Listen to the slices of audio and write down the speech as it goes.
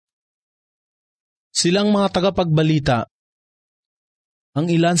Silang mga tagapagbalita, ang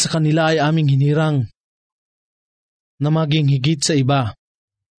ilan sa kanila ay aming hinirang na maging higit sa iba.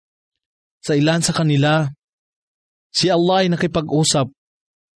 Sa ilan sa kanila, si Allah ay nakipag-usap,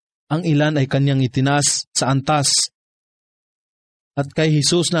 ang ilan ay kanyang itinaas sa antas. At kay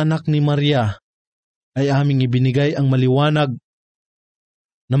Jesus na anak ni Maria ay aming ibinigay ang maliwanag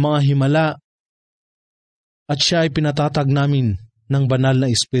na mga himala at siya ay pinatatag namin ng banal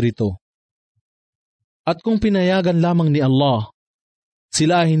na espiritu. At kung pinayagan lamang ni Allah,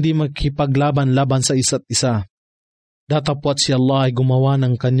 sila ay hindi magkipaglaban-laban sa isa't isa. Datapwat si Allah ay gumawa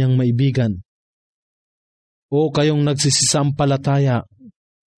ng kanyang maibigan. O kayong nagsisisampalataya,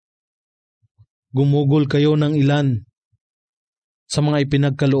 gumugol kayo ng ilan sa mga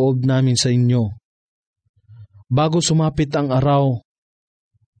ipinagkaloob namin sa inyo. Bago sumapit ang araw,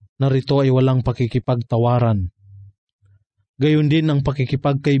 narito ay walang pakikipagtawaran. Gayon din ang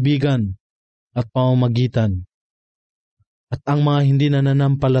pakikipagkaibigan at pamamagitan. At ang mga hindi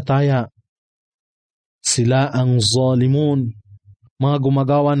nananampalataya, sila ang zalimun, mga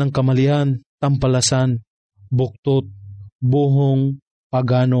gumagawa ng kamalian, tampalasan, buktot, buhong,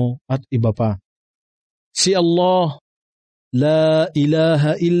 pagano at iba pa. Si Allah, la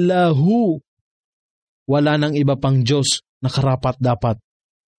ilaha illahu, wala nang iba pang Diyos na karapat-dapat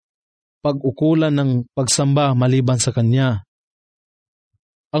pag-ukulan ng pagsamba maliban sa Kanya.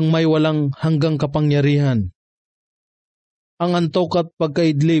 Ang may walang hanggang kapangyarihan. Ang antok at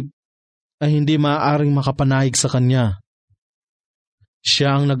pagkaidlip ay hindi maaaring makapanahig sa Kanya.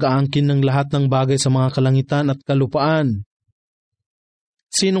 Siya ang nag-aangkin ng lahat ng bagay sa mga kalangitan at kalupaan.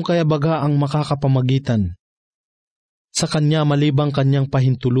 Sino kaya baga ang makakapamagitan sa Kanya malibang Kanyang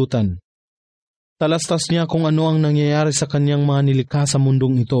pahintulutan? Talastas niya kung ano ang nangyayari sa Kanyang mga nilikha sa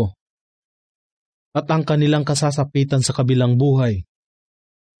mundong ito at ang kanilang kasasapitan sa kabilang buhay.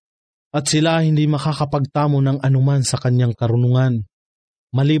 At sila hindi makakapagtamo ng anuman sa Kanyang karunungan,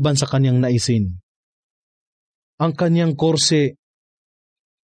 maliban sa Kanyang naisin. Ang Kanyang korse,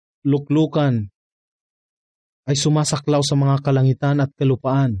 luklukan, ay sumasaklaw sa mga kalangitan at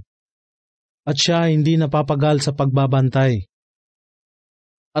kalupaan, at siya hindi napapagal sa pagbabantay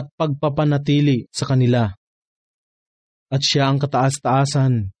at pagpapanatili sa kanila. At siya ang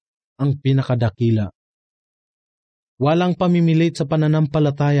kataas-taasan, ang pinakadakila. Walang pamimilit sa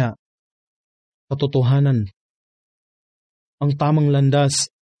pananampalataya, katotohanan. Ang tamang landas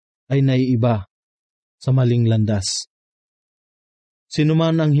ay naiiba sa maling landas. Sino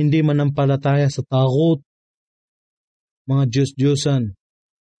man ang hindi manampalataya sa taghut, mga Diyos-Diyosan,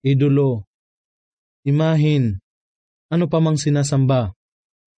 idolo, imahin, ano pa mang sinasamba,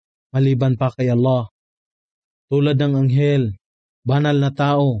 maliban pa kay Allah, tulad ng anghel, banal na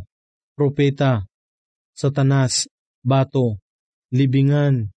tao, propeta, satanas, bato,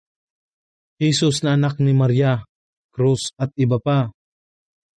 libingan, Jesus na anak ni Maria, krus at iba pa.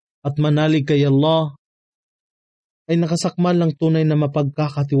 At manalig kay Allah ay nakasakmal lang tunay na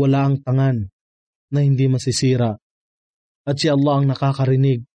mapagkakatiwalaang tangan na hindi masisira. At si Allah ang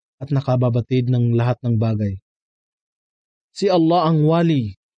nakakarinig at nakababatid ng lahat ng bagay. Si Allah ang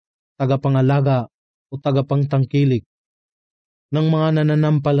wali, tagapangalaga o tagapangtangkilik ng mga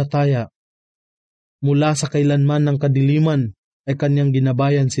nananampalataya. Mula sa kailanman ng kadiliman ay Kanyang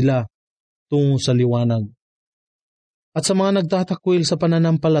ginabayan sila tungo sa liwanag. At sa mga nagtatakwil sa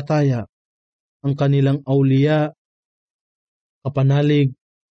pananampalataya, ang kanilang awliya, kapanalig,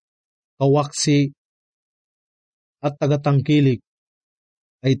 kawaksi, at tagatangkilik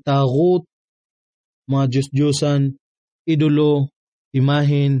ay taghut, mga Diyos-Diyosan, idolo,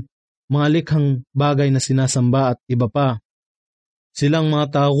 imahin, mga likhang bagay na sinasamba at iba pa. Silang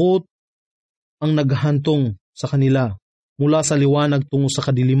mga taghut ang naghahantong sa kanila mula sa liwanag tungo sa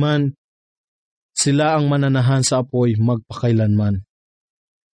kadiliman. Sila ang mananahan sa apoy magpakailanman.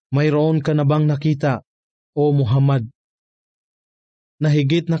 Mayroon ka na bang nakita, o Muhammad, na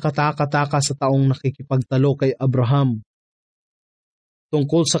higit na kataka-taka sa taong nakikipagtalo kay Abraham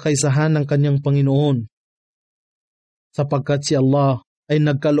tungkol sa kaisahan ng kanyang Panginoon, sapagkat si Allah ay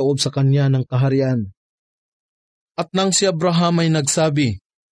nagkaloob sa kanya ng kaharian. At nang si Abraham ay nagsabi,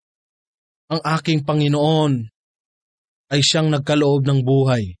 ang aking Panginoon ay siyang nagkaloob ng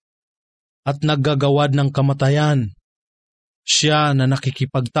buhay at naggagawad ng kamatayan, siya na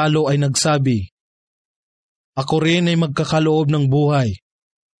nakikipagtalo ay nagsabi, ako rin ay magkakaloob ng buhay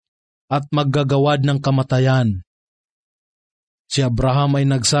at maggagawad ng kamatayan. Si Abraham ay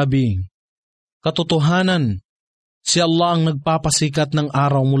nagsabi, katotohanan, si Allah ang nagpapasikat ng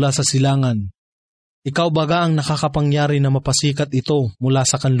araw mula sa silangan. Ikaw baga ang nakakapangyari na mapasikat ito mula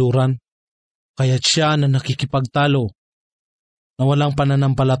sa kanluran? Kaya't siya na nakikipagtalo, na walang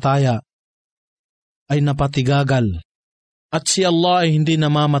pananampalataya, ay napatigagal, at si Allah ay hindi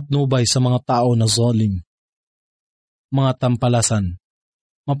namamatnubay sa mga tao na zalim, mga tampalasan,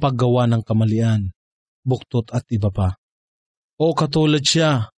 mapaggawa ng kamalian, buktot at iba pa. O katulad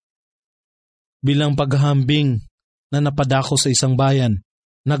siya, bilang paghahambing na napadako sa isang bayan,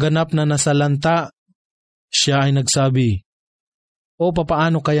 naganap na nasalanta, siya ay nagsabi, o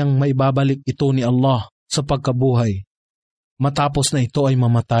papaano kayang maibabalik ito ni Allah sa pagkabuhay, matapos na ito ay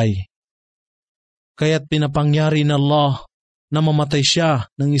mamatay. Kaya't pinapangyari ng Allah na mamatay siya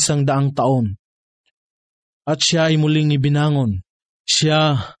ng 100 taon. At siya ay muling ibinangon. Si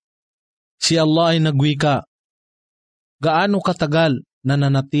Allah ay nagwika, gaano katagal na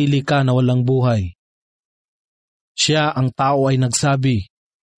nanatili ka na walang buhay? Siya, ang tao, ay nagsabi,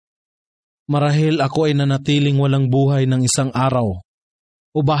 marahil ako ay nanatiling walang buhay ng 1 araw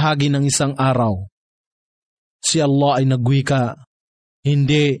o bahagi ng 1 araw. Si Allah ay nagwika,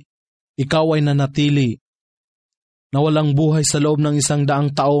 hindi, ikaw ay nanatili na walang buhay sa loob ng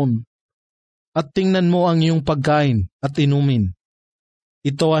 100 taon. At tingnan mo ang iyong pagkain at inumin.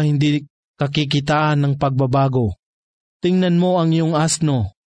 Ito ay hindi kakikitaan ng pagbabago. Tingnan mo ang iyong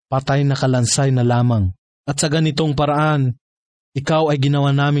asno, patay na kalansay na lamang. At sa ganitong paraan, ikaw ay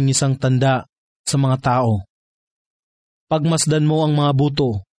ginawa naming isang tanda sa mga tao. Pagmasdan mo ang mga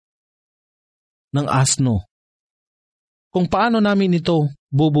buto ng asno. Kung paano namin ito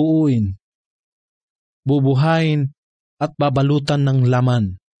bubuuin, bubuhayin at babalutan ng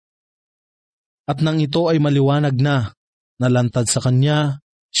laman. At nang ito ay maliwanag na, nalantad sa kanya,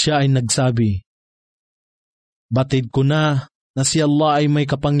 siya ay nagsabi, batid ko na si Allah ay may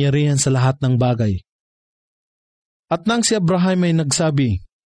kapangyarihan sa lahat ng bagay. At nang si Abraham ay nagsabi,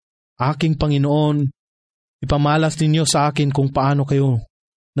 aking Panginoon, ipamalas ninyo sa akin kung paano kayo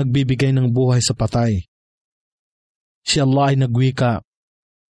nagbibigay ng buhay sa patay. Si Allah ay nagwika,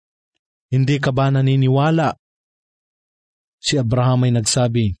 hindi ka ba naniniwala? Si Abraham ay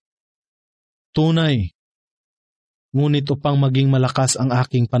nagsabi, tunay, ngunit upang maging malakas ang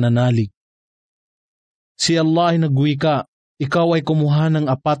aking pananalig. Si Allah ay nagwika, ikaw ay kumuha ng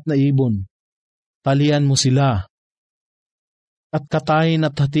 4 na ibon, talian mo sila, at katayin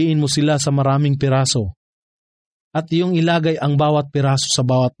at hatiin mo sila sa maraming piraso, at iyong ilagay ang bawat piraso sa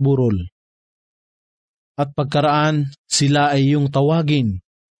bawat burol. At pagkaraan, sila ay iyong tawagin,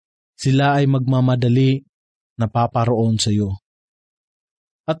 sila ay magmamadali na paparoon sa iyo.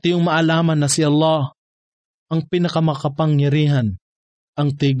 At iyong maalaman na si Allah ang pinakamakapangyarihan, ang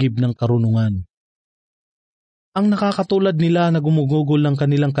tigib ng karunungan. Ang nakakatulad nila na gumugugol ng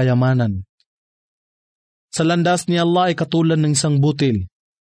kanilang kayamanan. Sa landas ni Allah ay katulad ng isang butil.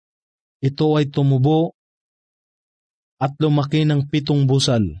 Ito ay tumubo at lumaki ng 7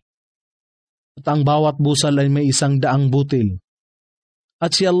 busal. At ang bawat busal ay may 100 butil.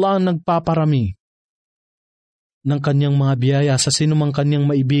 At si Allah ang nagpaparami ng kanyang mga biyaya sa sinumang kanyang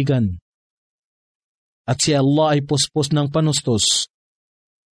maibigan. At si Allah ay puspos ng panustos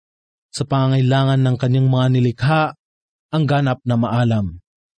sa pangangailangan ng kanyang mga nilikha, ang ganap na maalam.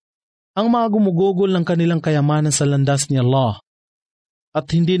 Ang mga gumugugol ng kanilang kayamanan sa landas ni Allah at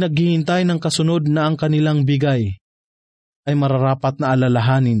hindi naghihintay ng kasunod na ang kanilang bigay ay mararapat na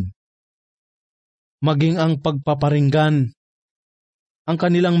alalahanin. Maging ang pagpaparinggan, ang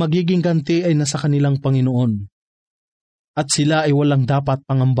kanilang magiging ganti ay nasa kanilang Panginoon. At sila ay walang dapat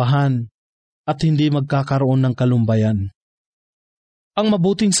pangambahan at hindi magkakaroon ng kalumbayan. Ang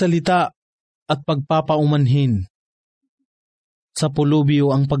mabuting salita at pagpapaumanhin. Sa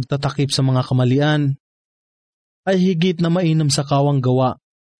pulubyo ang pagtatakip sa mga kamalian ay higit na mainam sa kawang gawa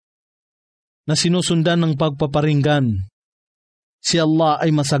na sinusundan ng pagpaparinggan. Si Allah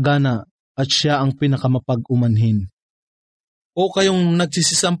ay masagana at siya ang pinakamapag-umanhin. O kayong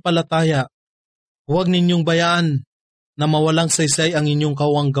nagsisisampalataya, huwag ninyong bayaan na mawalang saysay ang inyong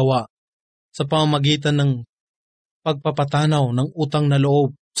kawang gawa sa pamamagitan ng pagpapatanaw ng utang na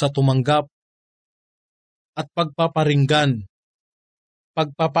loob sa tumanggap at pagpaparinggan,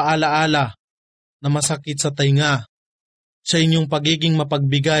 pagpapaalaala na masakit sa tainga sa inyong pagiging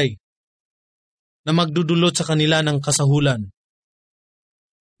mapagbigay na magdudulot sa kanila ng kasahulan.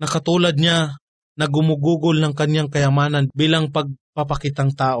 Na katulad niya na gumugugol ng kanyang kayamanan bilang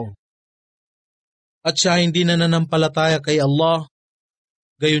pagpapakitang tao. At siya hindi na nanampalataya kay Allah,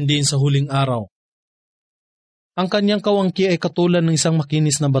 gayon din sa huling araw. Ang kanyang kawangki ay katulad ng isang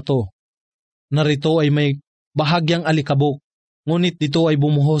makinis na bato. Narito ay may bahagyang alikabok, ngunit dito ay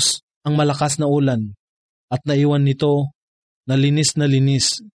bumuhos ang malakas na ulan, at naiwan nito na linis na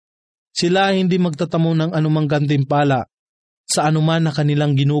linis. Sila ay hindi magtatamo ng anumang gantimpala sa anuman na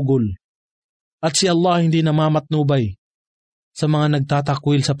kanilang ginugol. At si Allah hindi namamatnubay sa mga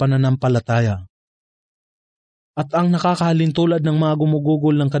nagtatakwil sa pananampalataya. at ang nakakahalintulad ng mga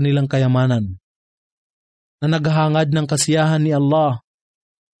gumugugol ng kanilang kayamanan, na naghahangad ng kasiyahan ni Allah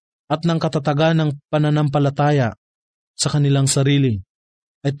at ng katatagan ng pananampalataya sa kanilang sarili,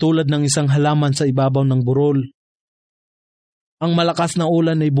 ay tulad ng isang halaman sa ibabaw ng burol. Ang malakas na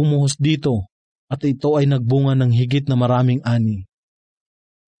ulan ay bumuhos dito at ito ay nagbunga ng higit na maraming ani.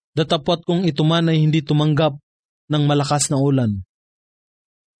 Datapwat kung ito man ay hindi tumanggap ng malakas na ulan,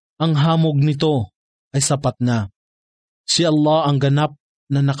 ang hamog nito ay sapat na. Si Allah ang ganap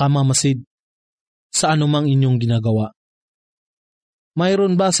na nakamamasid sa anumang inyong ginagawa.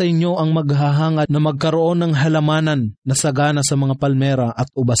 Mayroon ba sa inyo ang maghahangad na magkaroon ng halamanan na sagana sa mga palmera at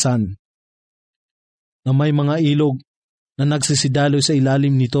ubasan, na may mga ilog na nagsisidaloy sa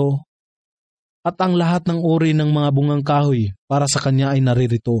ilalim nito, at ang lahat ng uri ng mga bungang kahoy para sa kanya ay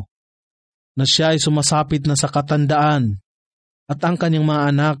naririto, na siya ay sumasapit na sa katandaan at ang kanyang mga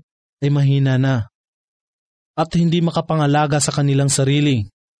anak ay mahina na at hindi makapangalaga sa kanilang sarili,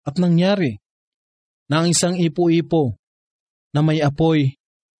 at nangyari na ang isang ipo-ipo na may apoy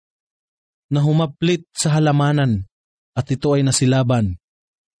na humaplit sa halamanan at ito ay nasilaban.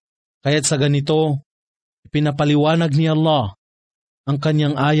 Kaya't sa ganito, pinapaliwanag ni Allah ang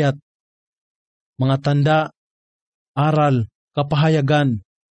kanyang ayat, mga tanda, aral, kapahayagan,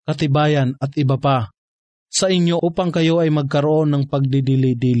 katibayan at iba pa sa inyo upang kayo ay magkaroon ng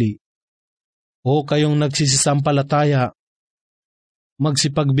pagdidili-dili. O kayong nagsisisampalataya,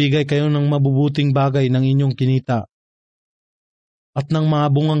 magsipagbigay kayo ng mabubuting bagay ng inyong kinita at ng mga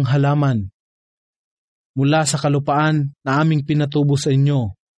bungang halaman mula sa kalupaan na aming pinatubo sa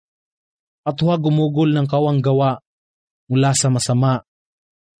inyo, at huwag gumugol ng kawang gawa mula sa masama.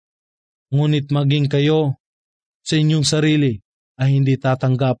 Ngunit maging kayo sa inyong sarili ay hindi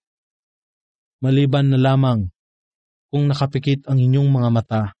tatanggap, maliban na lamang kung nakapikit ang inyong mga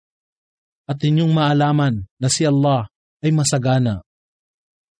mata at inyong maalaman na si Allah ay masagana,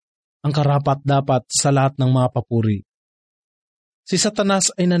 ang karapat-dapat sa lahat ng mga papuri. Si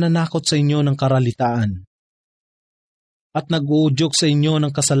Satanas ay nananakot sa inyo ng karalitaan at nag-uudyok sa inyo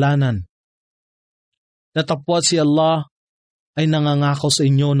ng kasalanan. Datapwat si Allah ay nangangako sa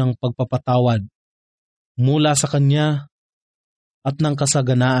inyo ng pagpapatawad mula sa Kanya at ng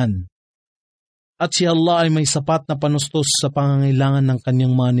kasaganaan. At si Allah ay may sapat na panustos sa pangangailangan ng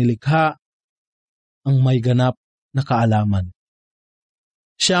Kanyang mga nilikha, ang may ganap na kaalaman.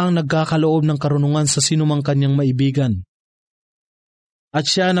 Siya ang nagkakaloob ng karunungan sa sinumang Kanyang maibigan. At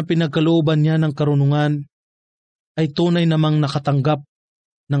siya na pinagkalooban niya ng karunungan ay tunay namang nakatanggap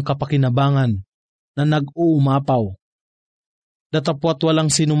ng kapakinabangan na nag-uumapaw. Datapwat walang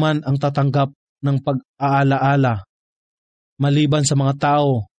sinuman ang tatanggap ng pag-aalaala maliban sa mga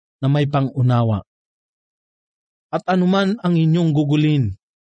tao na may pangunawa. At anuman ang inyong gugulin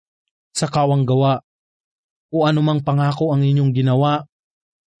sa kawang gawa o anumang pangako ang inyong ginawa,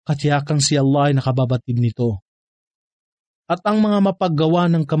 katiyakang si Allah ay nakababatid nito. At ang mga mapaggawa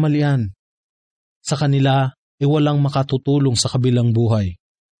ng kamalian, sa kanila ay walang makatutulong sa kabilang buhay.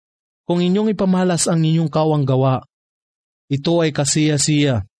 Kung inyong ipamalas ang inyong kawang gawa, ito ay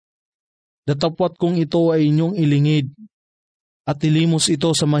kasiya-siya. Datapwat kung ito ay inyong ilingid at ilimos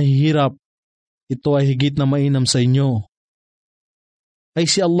ito sa mahihirap, ito ay higit na mainam sa inyo. Ay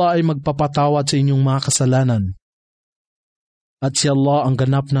si Allah ay magpapatawad sa inyong mga kasalanan. At si Allah ang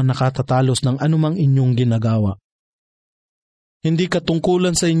ganap na nakatatalos ng anumang inyong ginagawa. Hindi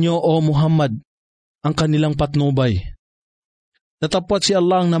katungkulan sa inyo, O Muhammad, ang kanilang patnubay. Datapwat si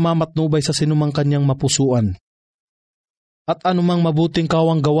Allah ang namamatnubay sa sinumang kanyang mapusuan. At anumang mabuting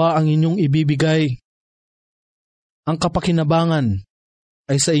kawang gawa ang inyong ibibigay, ang kapakinabangan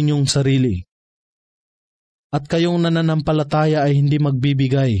ay sa inyong sarili. At kayong nananampalataya ay hindi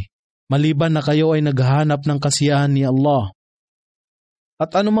magbibigay, maliban na kayo ay naghahanap ng kasiyahan ni Allah.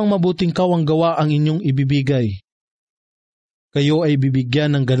 At anumang mabuting kawang gawa ang inyong ibibigay, kayo ay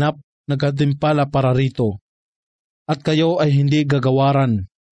bibigyan ng ganap na gantimpala para rito, at kayo ay hindi gagawaran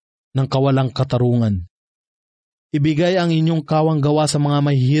ng kawalang katarungan. Ibigay ang inyong kawang gawa sa mga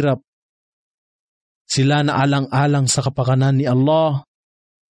mahihirap. Sila na alang-alang sa kapakanan ni Allah,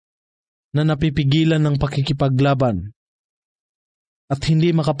 na napipigilan ng pakikipaglaban at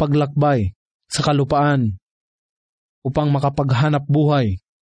hindi makapaglakbay sa kalupaan upang makapaghanap buhay.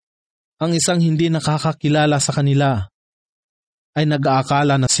 Ang isang hindi nakakakilala sa kanila ay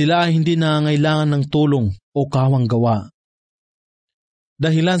nag-aakala na sila ay hindi nangangailangan ng tulong o kawang gawa.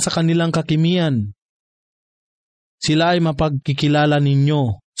 Dahilan sa kanilang kakimian, sila ay mapagkikilala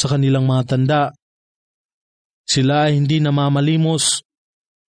ninyo sa kanilang mga tanda. Sila ay hindi namamalimos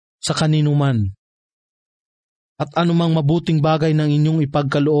sa kaninuman. At anumang mabuting bagay ng inyong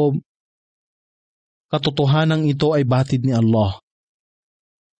ipagkaloob, katotohanan ito ay batid ni Allah.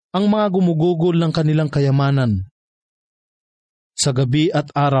 Ang mga gumugugol ng kanilang kayamanan sa gabi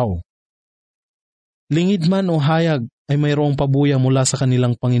at araw, lingid man o hayag, ay mayroong pabuya mula sa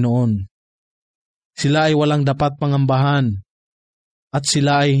kanilang Panginoon. Sila ay walang dapat pangambahan at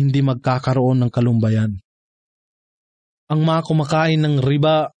sila ay hindi magkakaroon ng kalumbayan. Ang mga kumakain ng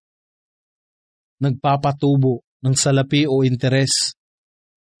riba, nagpapatubo ng salapi o interes,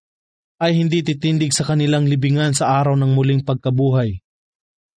 ay hindi titindig sa kanilang libingan sa araw ng muling pagkabuhay.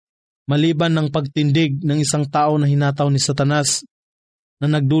 Maliban ng pagtindig ng isang tao na hinataw ni Satanas na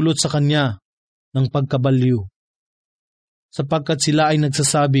nagdulot sa kanya ng pagkabaliw. Sapagkat sila ay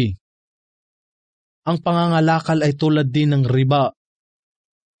nagsasabi, ang pangangalakal ay tulad din ng riba,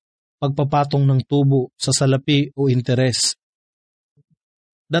 pagpapatong ng tubo sa salapi o interes.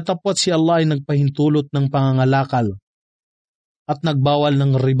 Datapwat si Allah ay nagpahintulot ng pangangalakal at nagbawal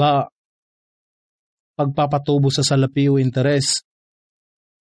ng riba, pagpapatubo sa salapi o interes.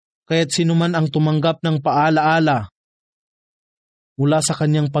 Kaya't sino man ang tumanggap ng paalaala mula sa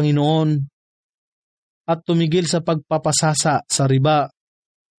kanyang Panginoon at tumigil sa pagpapasasa sa riba,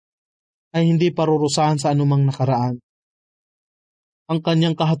 ay hindi parurusahan sa anumang nakaraan. Ang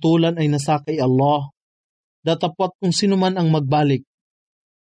kanyang kahatulan ay nasa kay Allah, datapwat kung sino man ang magbalik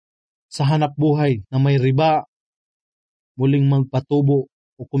sa hanap buhay na may riba, muling magpatubo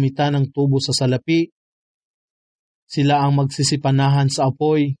o kumita ng tubo sa salapi, sila ang magsisipanahan sa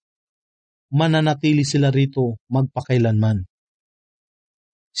apoy, mananatili sila rito magpakailanman.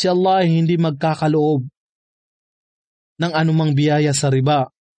 Si Allah ay hindi magkakaloob ng anumang biyaya sa riba,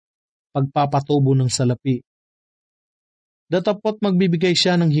 pagpapatubo ng salapi. Datapwat magbibigay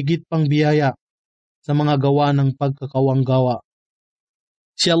siya ng higit pang biyaya sa mga gawa ng pagkakawanggawa.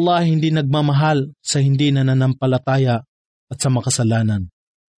 Si Allah ay hindi nagmamahal sa hindi nananampalataya at sa makasalanan.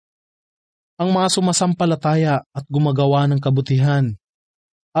 Ang mga sumasampalataya at gumagawa ng kabutihan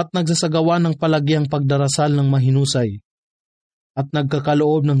at nagsasagawa ng palagyang pagdarasal ng mahinusay at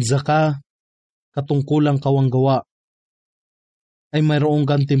nagkakaloob ng zaka, katungkulang kawanggawa, ay mayroong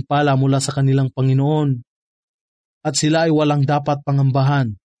gantimpala mula sa kanilang Panginoon at sila ay walang dapat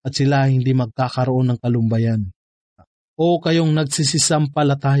pangambahan at sila ay hindi magkakaroon ng kalumbayan. O kayong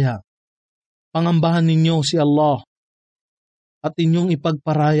nagsisisampalataya, pangambahan ninyo si Allah at inyong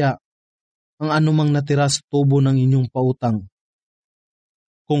ipagparaya ang anumang natira sa tubo ng inyong pautang,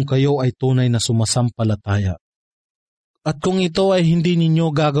 kung kayo ay tunay na sumasampalataya. At kung ito ay hindi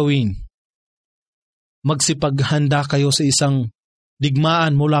ninyo gagawin, magsipaghanda kayo sa isang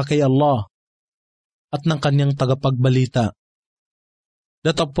digmaan mula kay Allah at ng kanyang tagapagbalita.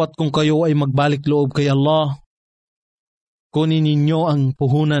 Datapwat kung kayo ay magbalik loob kay Allah, kunin ninyo ang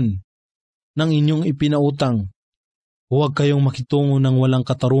puhunan ng inyong ipinautang. Huwag kayong makitungo ng walang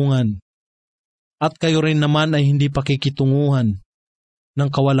katarungan, at kayo rin naman ay hindi pakikitunguhan ng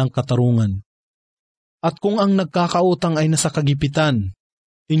kawalang katarungan. At kung ang nagkakautang ay nasa kagipitan,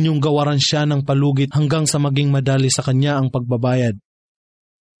 inyong gawaran siya ng palugit hanggang sa maging madali sa kanya ang pagbabayad.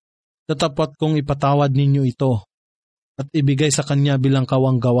 Datapwat kung ipatawad ninyo ito at ibigay sa kanya bilang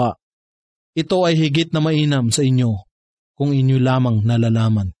kawanggawa, ito ay higit na mainam sa inyo kung inyo lamang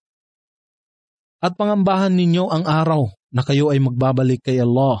nalalaman. At pangambahan ninyo ang araw na kayo ay magbabalik kay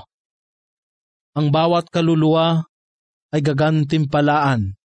Allah. Ang bawat kaluluwa ay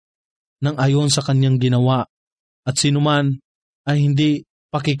gagantimpalaan ng ayon sa kanyang ginawa at sinuman ay hindi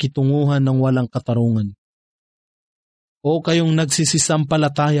pakikitunguhan ng walang katarungan. O kayong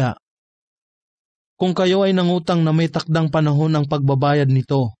nagsisisampalataya, kung kayo ay nangutang na may takdang panahon ng pagbabayad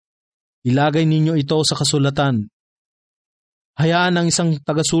nito, ilagay ninyo ito sa kasulatan. Hayaan ang isang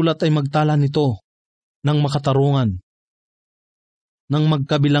tagasulat ay magtala nito ng makatarungan, ng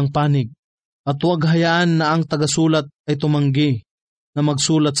magkabilang panig, at huwag hayaan na ang tagasulat ay tumanggi na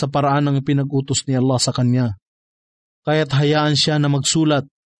magsulat sa paraan ng pinag-utos ni Allah sa kanya. Kaya't hayaan siya na magsulat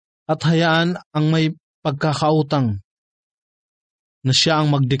at hayaan ang may pagkakautang na siya ang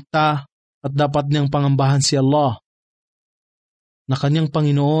magdikta at dapat niyang pangambahan si Allah na kanyang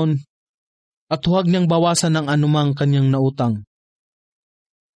Panginoon at huwag niyang bawasan ng anumang kanyang nautang.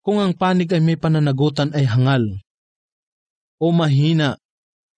 Kung ang panig ay may pananagutan ay hangal o mahina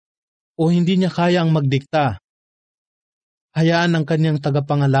o hindi niya kaya ang magdikta, hayaan ng kanyang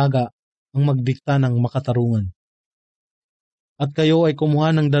tagapangalaga ang magdikta ng makatarungan. At kayo ay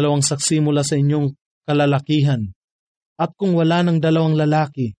kumuha ng 2 saksi mula sa inyong kalalakihan. At kung wala ng 2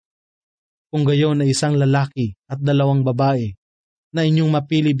 lalaki, kung gayon ay 1 lalaki at 2 babae na inyong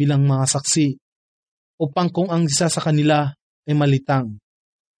mapili bilang mga saksi, upang kung ang isa sa kanila ay malitang,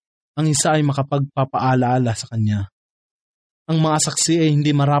 ang isa ay makapagpapaalaala sa kanya. ang mga saksi ay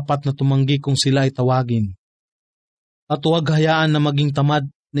hindi marapat na tumanggi kung sila ay tawagin. At huwag hayaan na maging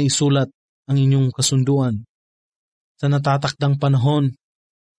tamad na isulat ang inyong kasunduan. Sa natatakdang panahon,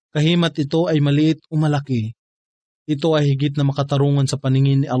 kahimat ito ay maliit o malaki, ito ay higit na makatarungan sa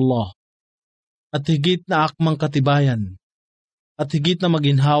paningin ni Allah, at higit na akmang katibayan, at higit na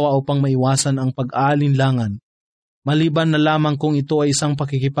maginhawa upang maiwasan ang pag-aalinlangan, maliban na lamang kung ito ay isang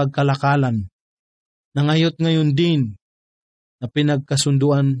pakikipagkalakalan, na ngayon din na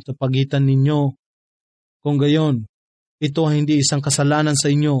pinagkasunduan sa pagitan ninyo. Kung gayon, ito ay hindi isang kasalanan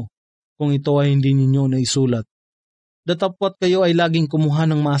sa inyo kung ito ay hindi ninyo naisulat. Datapwat kayo ay laging kumuha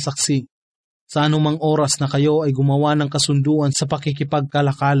ng mga saksi sa anumang oras na kayo ay gumawa ng kasunduan sa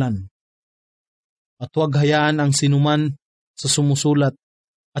pakikipagkalakalan. At huwag hayaan ang sinuman sa sumusulat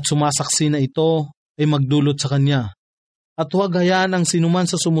at sumasaksi na ito ay magdulot sa kanya. At huwag hayaan ang sinuman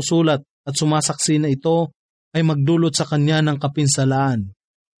sa sumusulat at sumasaksi na ito ay magdulot sa kanya ng kapinsalaan.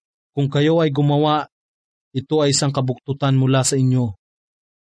 Kung kayo ay gumawa, ito ay isang kabuktutan mula sa inyo.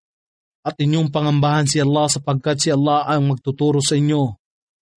 At inyong pangambahan si Allah sapagkat si Allah ang magtuturo sa inyo.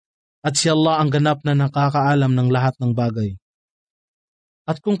 At si Allah ang ganap na nakakaalam ng lahat ng bagay.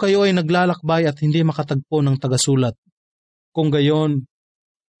 At kung kayo ay naglalakbay at hindi makatagpo ng tagasulat, kung gayon,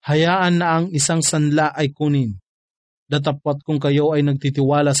 hayaan na ang isang sanla ay kunin. Datapwat kung kayo ay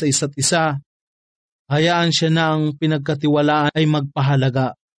nagtitiwala sa isa't isa, hayaan siya na ang pinagkatiwalaan ay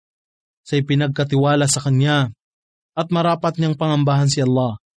magpahalaga sa ipinagkatiwala sa kanya at marapat niyang pangambahan si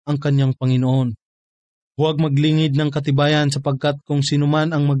Allah, ang kanyang Panginoon. Huwag maglingid ng katibayan sapagkat kung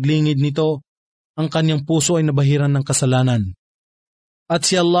sinuman ang maglingid nito, ang kanyang puso ay nabahiran ng kasalanan. At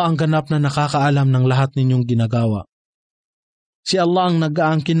si Allah ang ganap na nakakaalam ng lahat ninyong ginagawa. Si Allah ang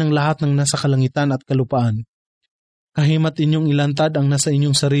nag-aangkin ng lahat ng nasa kalangitan at kalupaan. Kahimat inyong ilantad ang nasa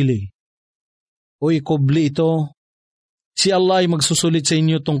inyong sarili. O ikubli ito, si Allah ay magsusulit sa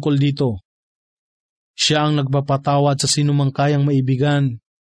inyo tungkol dito. Siya ang nagpapatawad sa sinumang kayang maibigan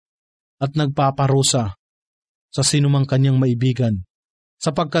at nagpaparusa sa sinumang kanyang maibigan,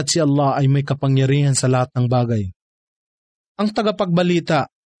 sapagkat si Allah ay may kapangyarihan sa lahat ng bagay. Ang tagapagbalita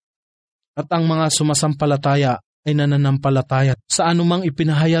at ang mga sumasampalataya ay nananampalataya sa anumang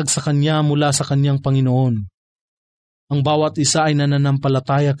ipinahayag sa kanya mula sa kanyang Panginoon. Ang bawat isa ay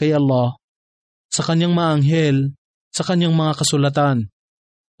nananampalataya kay Allah, sa kanyang mga anghel, sa kanyang mga kasulatan,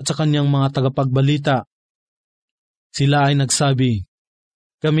 at sa kanyang mga tagapagbalita. Sila ay nagsabi,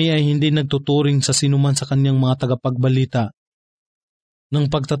 kami ay hindi nagtuturing sa sinuman sa kanyang mga tagapagbalita ng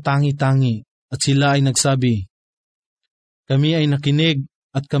pagtatangi-tangi, at sila ay nagsabi, kami ay nakinig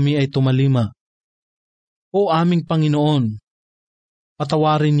at kami ay tumalima. O aming Panginoon,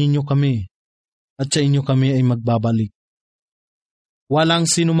 patawarin ninyo kami at sa inyo kami ay magbabalik. Walang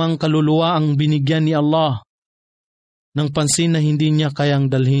sinumang kaluluwa ang binigyan ni Allah ng pansin na hindi niya kayang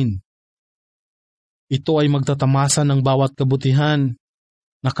dalhin. Ito ay magtatamasa ng bawat kabutihan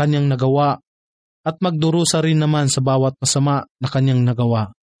na kanyang nagawa at magdurusa rin naman sa bawat masama na kanyang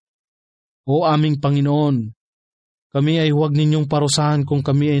nagawa. O aming Panginoon, kami ay huwag ninyong parusahan kung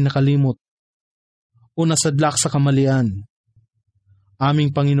kami ay nakalimot o nasadlak sa kamalian.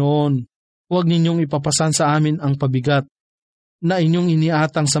 Aming Panginoon, huwag ninyong ipapasan sa amin ang pabigat na inyong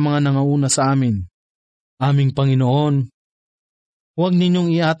iniatang sa mga nangauna sa amin. Aming Panginoon, huwag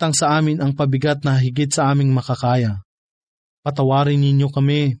ninyong iatang sa amin ang pabigat na higit sa aming makakaya. Patawarin ninyo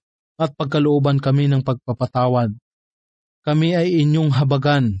kami at pagkalooban kami ng pagpapatawad. Kami ay inyong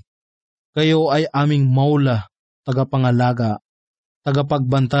habagan. Kayo ay aming maula, tagapangalaga,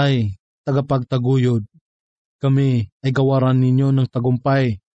 tagapagbantay, tagapagtaguyod. Kami ay gawaran ninyo ng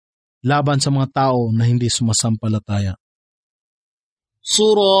tagumpay laban sa mga tao na hindi sumasampalataya.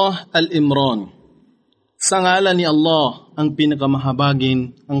 Surah Al-Imran. Sa ngalan ni Allah, ang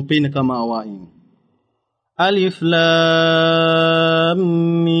pinakamahabagin, ang pinakamaawain. Alif Lam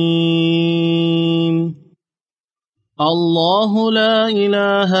Mim. Allahu la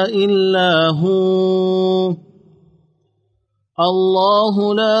ilaha illa hu.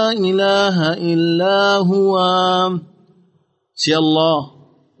 Allahu la ilaha illa huwa. Si Allah,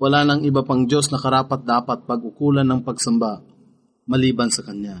 wala nang iba pang Diyos na karapat-dapat pag-ukulan ng pagsamba maliban sa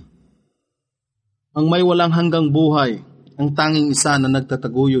Kanya. Ang may walang hanggang buhay, ang tanging isa na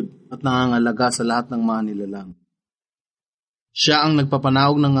nagtataguyod at nangangalaga sa lahat ng mga nilalang. Siya ang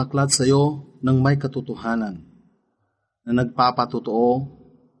nagpapanaog ng aklat sa iyo ng may katotohanan, na nagpapatotoo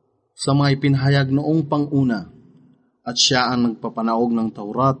sa mga ipinahayag noong panguna, at siya ang nagpapanaog ng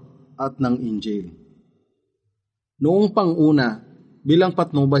Taurat at ng Injil. Noong panguna, bilang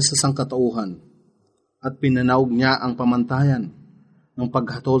patnubay sa sangkatauhan, at pinanaog niya ang pamantayan ng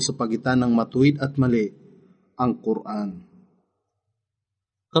paghatol sa pagitan ng matuwid at mali, ang Quran.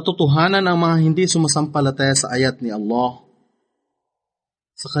 Katotohanan ang mga hindi sumasampalataya sa ayat ni Allah,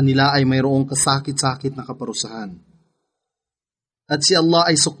 sa kanila ay mayroong kasakit-sakit na kaparusahan. At si Allah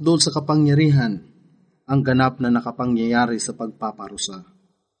ay sukdol sa kapangyarihan, ang ganap na nakapangyayari sa pagpaparusa.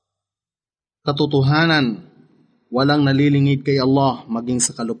 Katotohanan, walang nalilingid kay Allah maging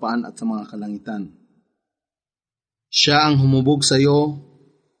sa kalupaan at sa mga kalangitan. Siya ang humubog sa iyo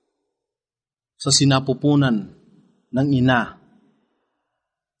sa sinapupunan ng ina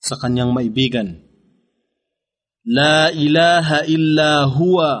sa kanyang maibigan. La ilaha illa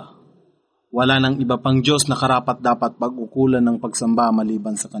huwa. Wala nang iba pang Diyos na karapat-dapat pag-ukulan ng pagsamba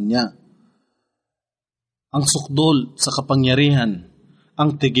maliban sa Kanya. Ang sukdol sa kapangyarihan,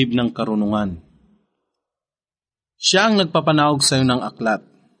 ang tigib ng karunungan. Siya ang nagpapanahog sa iyo ng aklat.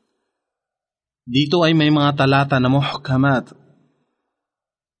 Dito ay may mga talata na muhkamat,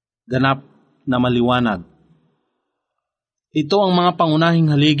 ganap na maliwanag. Ito ang mga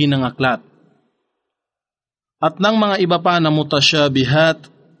pangunahing haligi ng aklat. At ng mga iba pa na mutasyabihat,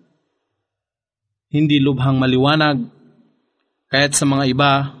 hindi lubhang maliwanag, kaya't sa mga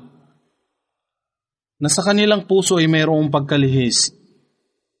iba, na sa kanilang puso ay mayroong pagkalihis.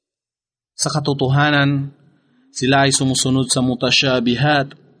 Sa katotohanan, sila ay sumusunod sa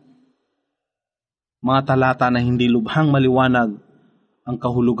mutasyabihat, mga talata na hindi lubhang maliwanag ang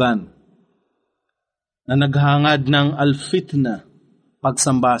kahulugan, na naghangad ng al-fitna,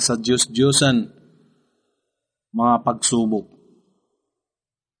 pagsamba sa Diyos-Diyosan, mga pagsubok,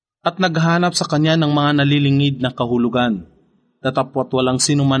 at naghahanap sa Kanya ng mga nalilingid na kahulugan, datapwat walang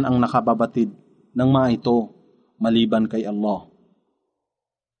sinuman ang nakababatid ng mga ito maliban kay Allah.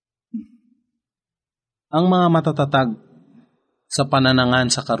 Ang mga matatatag sa pananangan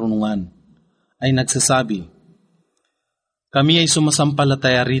sa karunungan ay nagsasabi, kami ay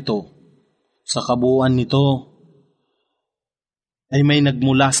sumasampalataya rito. Sa kabuuan nito ay may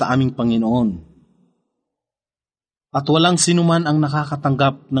nagmula sa aming Panginoon. At walang sinuman ang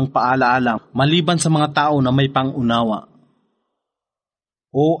nakakatanggap ng paalaala maliban sa mga tao na may pangunawa.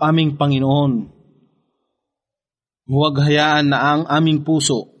 O aming Panginoon, huwag hayaan na ang aming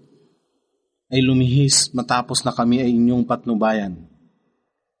puso ay lumihis matapos na kami ay inyong patnubayan.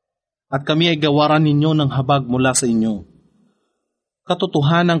 At kami ay gawaran ninyo ng habag mula sa inyo.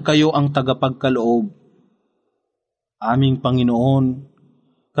 Katotohanan kayo ang tagapagkaloob. Aming Panginoon,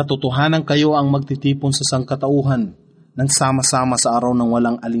 katotohanan kayo ang magtitipon sa sangkatauhan ng sama-sama sa araw ng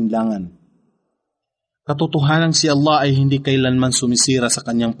walang alinlangan. Katotohanan si Allah ay hindi kailanman sumisira sa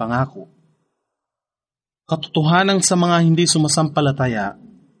kanyang pangako. Katotohanan sa mga hindi sumasampalataya,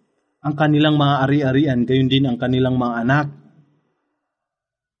 ang kanilang mga ari-arian, gayon din ang kanilang mga anak,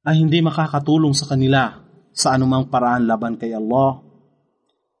 ay hindi makakatulong sa kanila sa anumang paraan laban kay Allah,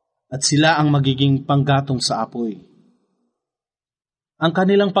 at sila ang magiging panggatong sa apoy. Ang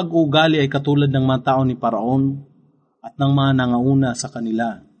kanilang pag-uugali ay katulad ng mga tao ni Paraon at ng mga nangauna sa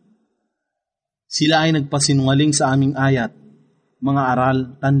kanila. Sila ay nagpasinungaling sa aming ayat, mga aral,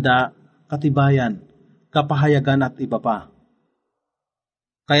 tanda, katibayan, kapahayagan at iba pa.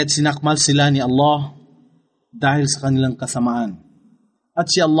 Kaya't sinakmal sila ni Allah dahil sa kanilang kasamaan,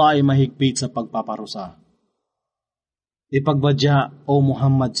 at si Allah ay mahigpit sa pagpaparusa. Ipagbadya, O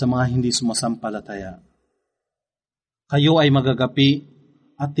Muhammad, sa mga hindi sumasampalataya. Kayo ay magagapi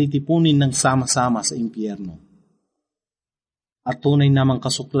at titipunin ng sama-sama sa impyerno. At tunay namang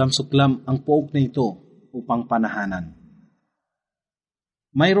kasuklam-suklam ang pook na ito upang panahanan.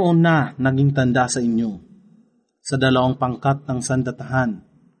 Mayroon na naging tanda sa inyo sa dalawang pangkat ng sandatahan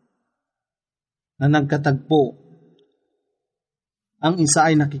na nagkatagpo. Ang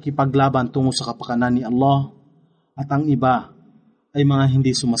isa ay nakikipaglaban tungo sa kapakanan ni Allah, at ang iba ay mga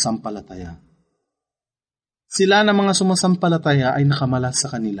hindi sumasampalataya. Sila na mga sumasampalataya ay nakamalas sa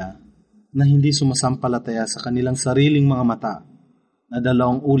kanila na hindi sumasampalataya sa kanilang sariling mga mata na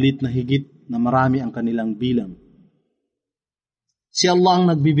 2 ulit na higit na marami ang kanilang bilang. Si Allah ang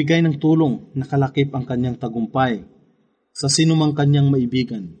nagbibigay ng tulong na kalakip ang kanyang tagumpay sa sinumang kanyang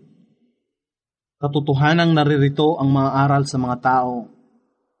maibigan. Katotohanang naririto ang mga aral sa mga tao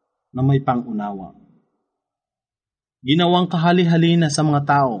na may pangunawa. Ginawang kahali-halina sa mga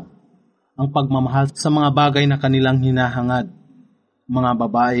tao ang pagmamahal sa mga bagay na kanilang hinahangad, mga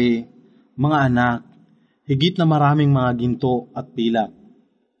babae, mga anak, higit na maraming mga ginto at pilak,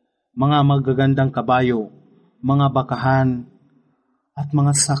 mga magagandang kabayo, mga bakahan, at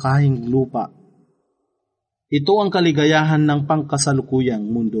mga sakahing lupa. Ito ang kaligayahan ng pangkasalukuyang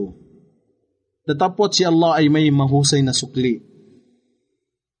mundo. Datapot si Allah ay may mahusay na sukli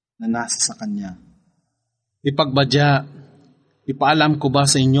na nasa sa Kanya. Ipagbadya, ipaalam ko ba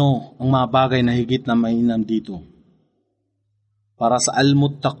sa inyo ang mga bagay na higit na mainam dito? para sa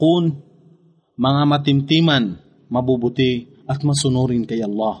al-muttaqun, mga matimtiman, mabubuti at masunurin kay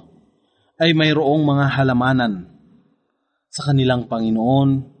Allah, ay mayroong mga halamanan sa kanilang Panginoon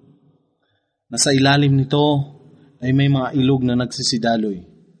na sa ilalim nito ay may mga ilog na nagsisidaloy.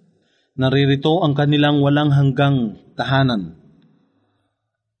 Naririto ang kanilang walang hanggang tahanan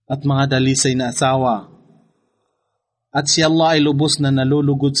at mga dalisay na asawa. At si Allah ay lubos na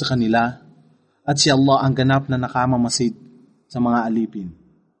nalulugod sa kanila at si Allah ang ganap na nakamamasid sa mga alipin.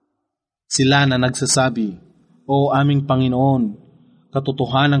 Sila na nagsasabi, O aming Panginoon,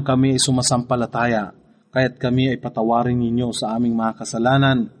 katotohanan kami ay sumasampalataya, kaya't kami ay patawarin ninyo sa aming mga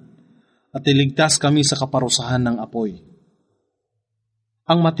kasalanan at iligtas kami sa kaparusahan ng apoy.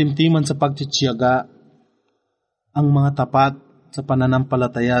 Ang matimtiman sa pagtitiyaga, ang mga tapat sa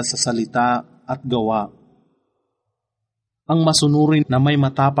pananampalataya sa salita at gawa, ang masunurin na may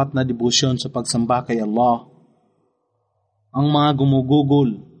matapat na debosyon sa pagsamba kay Allah, ang mga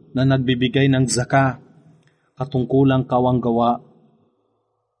gumugugol na nagbibigay ng zaka, katungkulang kawang gawa,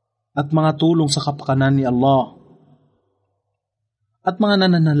 at mga tulong sa kapakanan ni Allah, at mga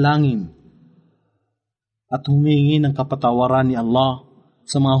nananalangin, at humingi ng kapatawaran ni Allah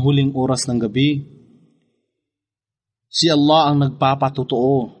sa mga huling oras ng gabi. Si Allah ang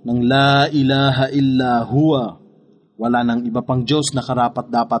nagpapatotoo ng La ilaha illa huwa. Wala nang iba pang Diyos na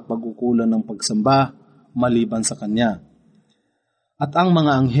karapat-dapat pag-ukulan ng pagsamba maliban sa Kanya. At ang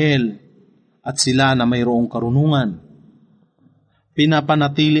mga anghel at sila na mayroong karunungan,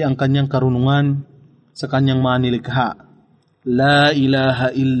 pinapanatili ang Kanyang karunungan sa Kanyang mga nilikha. La ilaha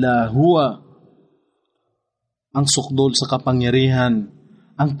illa huwa. Ang sukdol sa kapangyarihan,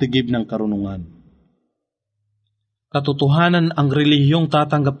 ang tigib ng karunungan. Katotohanan ang relihiyong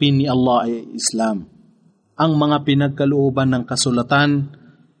tatanggapin ni Allah ay Islam. Ang mga pinagkalooban ng kasulatan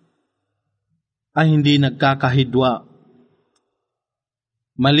ay hindi nagkakahidwa.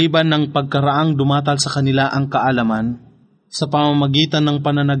 Maliban ng pagkaraang dumatal sa kanila ang kaalaman sa pamamagitan ng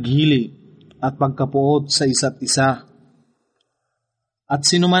pananaghili at pagkapuot sa isa't isa. At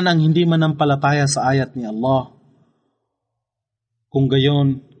sinuman ang hindi manampalataya sa ayat ni Allah, kung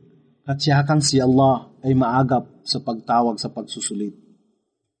gayon, katsiyakang si Allah ay maagap sa pagtawag sa pagsusulit.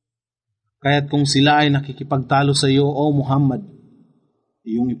 Kaya't kung sila ay nakikipagtalo sa iyo, O Muhammad,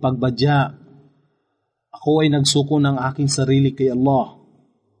 iyong ipagbadya, ako ay nagsuko ng aking sarili kay Allah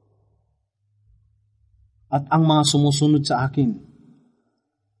at ang mga sumusunod sa akin.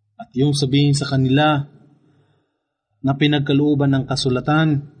 At iyong sabihin sa kanila na pinagkalooban ng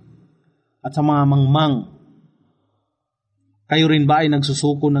kasulatan at sa mga mangmang, kayo rin ba ay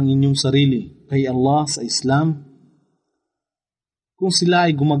nagsusuko ng inyong sarili kay Allah sa Islam? Kung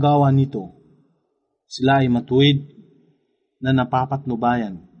sila ay gumagawa nito, sila ay matuwid na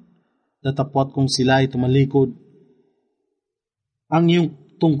napapatnubayan. Datapwat kung sila ay tumalikod, ang iyong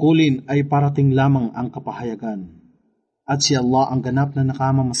tungkulin ay parating lamang ang kapahayagan. At si Allah ang ganap na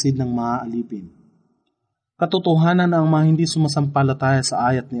nakamamasid ng mga alipin. Katotohanan ang mga hindi sumasampalataya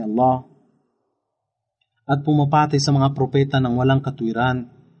sa ayat ni Allah at pumapatay sa mga propeta ng walang katwiran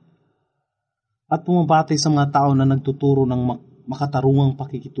at pumapatay sa mga tao na nagtuturo ng makatarungang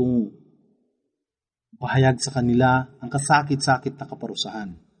pakikitungo. Pahayag sa kanila ang kasakit-sakit na kaparusahan.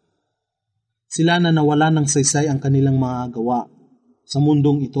 Sila na nawala ng saysay ang kanilang mga gawa sa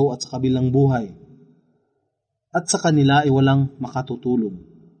mundong ito at sa kabilang buhay, at sa kanila ay walang makatutulong.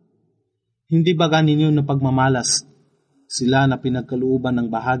 Hindi ba ganinyo na pagmamalas sila na pinagkalooban ng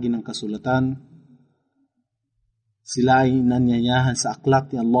bahagi ng kasulatan? Sila ay nanyayahan sa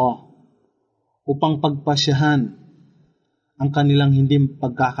aklat ni Allah upang pagpasyahan ang kanilang hindi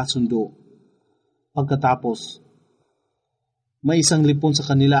pagkakasundo. Pagkatapos, may isang lipon sa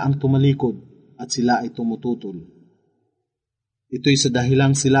kanila ang tumalikod at sila ay tumututol. Ito'y sa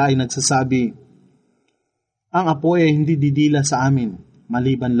dahilang sila ay nagsasabi, ang apoy ay hindi didila sa amin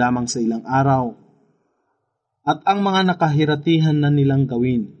maliban lamang sa ilang araw, at ang mga nakahiratihan na nilang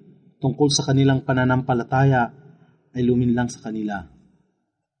gawin tungkol sa kanilang pananampalataya ay luminlang sa kanila.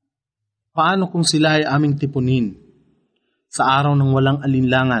 Paano kung sila ay aming tipunin sa araw ng walang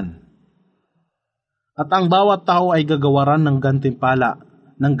alinlangan? At ang bawat tao ay gagawaran ng gantimpala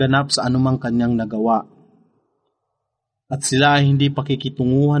ng ganap sa anumang kanyang nagawa. At sila ay hindi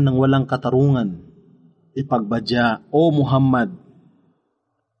pakikitunguhan ng walang katarungan. Ipagbadya, O Muhammad,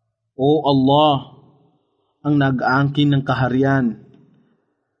 O Allah, ang nag-aangkin ng kaharian.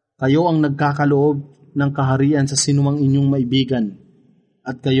 Kayo ang nagkakaloob ng kaharian sa sinumang inyong maibigan,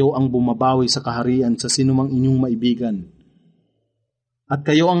 at kayo ang bumabawi sa kaharian sa sinumang inyong maibigan. At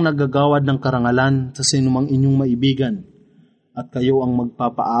kayo ang naggagawad ng karangalan sa sinumang inyong maibigan, at kayo ang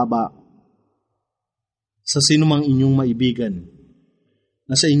magpapaaba sa sinumang inyong maibigan.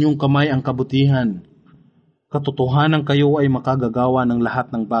 Nasa inyong kamay ang kabutihan. Katotohanan kayo ay makagagawa ng lahat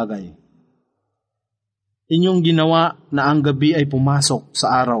ng bagay. Inyong ginawa na ang gabi ay pumasok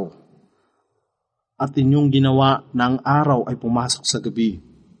sa araw, at inyong ginawa na ang araw ay pumasok sa gabi.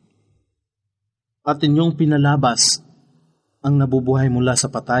 At inyong pinalabas ang nabubuhay mula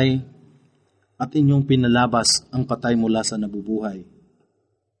sa patay, at inyong pinalabas ang patay mula sa nabubuhay.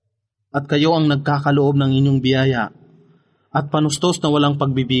 At kayo ang nagkakaloob ng inyong biyaya, at panustos na walang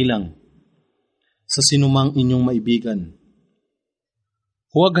pagbibilang sa sinumang inyong maibigan.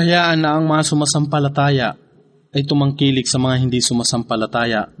 Huwag hayaan na ang mga sumasampalataya ay tumangkilik sa mga hindi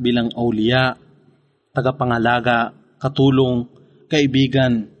sumasampalataya bilang awliya, tagapangalaga, katulong,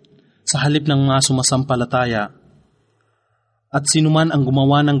 kaibigan, sa halip ng mga sumasampalataya. At sinuman ang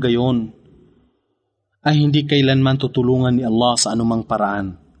gumawa ng gayon, ay hindi kailanman tutulungan ni Allah sa anumang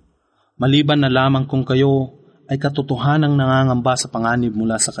paraan, maliban na lamang kung kayo ay katotohanang nangangamba sa panganib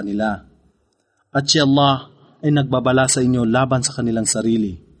mula sa kanila. At si Allah ay nagbabala sa inyo laban sa kanilang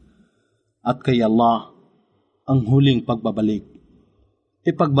sarili. At kay Allah ang huling pagbabalik.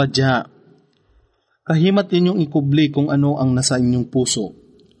 Ipagbadya, kahimat ninyong ikubli kung ano ang nasa inyong puso.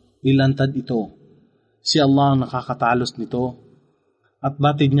 Ilantad ito. Si Allah ang nakakatalos nito. At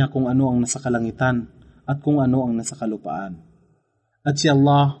batid niya kung ano ang nasa kalangitan at kung ano ang nasa kalupaan. At si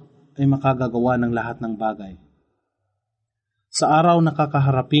Allah ay makagagawa ng lahat ng bagay. Sa araw na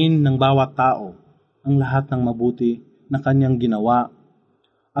kakaharapin ng bawat tao ang lahat ng mabuti na kanyang ginawa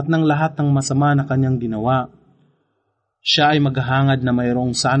at ng lahat ng masama na kanyang ginawa, siya ay maghahangad na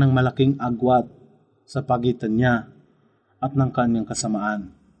mayroong sanang malaking agwat sa pagitan niya at ng kanyang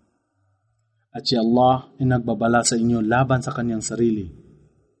kasamaan. At si Allah ay nagbabala sa inyo laban sa kanyang sarili.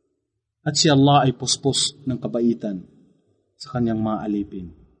 At si Allah ay puspos ng kabaitan sa kanyang mga alipin.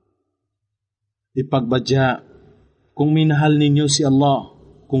 Ipagbadya, kung minahal ninyo si Allah,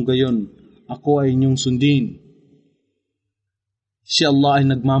 kung gayon, ako ay inyong sundin. Si Allah ay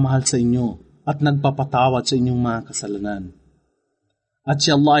nagmamahal sa inyo at nagpapatawad sa inyong mga kasalanan. At si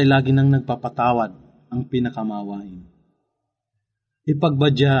Allah ay lagi nang nagpapatawad, ang pinakamawain.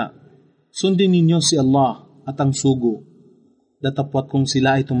 Ipagbadya, sundin ninyo si Allah at ang sugo, datapwat kung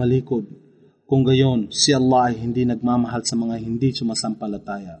sila ay tumalikod. Kung gayon, si Allah ay hindi nagmamahal sa mga hindi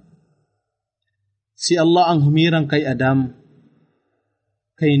sumasampalataya. Si Allah ang humirang kay Adam,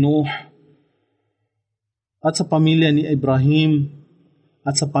 kay Nuh, at sa pamilya ni Ibrahim,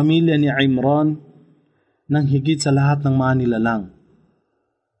 at sa pamilya ni Imran, nang higit sa lahat ng mga nilalang,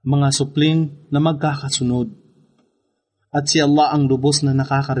 mga supling na magkakasunod. At si Allah ang lubos na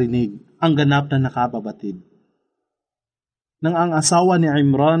nakakarinig, ang ganap na nakababatid. Nang ang asawa ni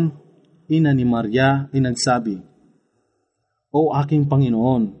Imran, ina ni Maria, ay nagsabi, O aking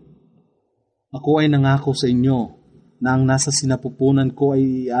Panginoon, ako ay nangako sa inyo na ang nasa sinapupunan ko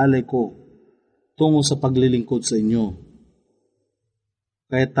ay ialay ko tungo sa paglilingkod sa inyo.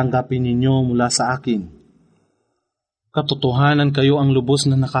 Kaya't tanggapin ninyo mula sa akin. Katotohanan kayo ang lubos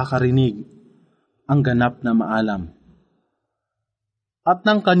na nakakarinig, ang ganap na maalam. At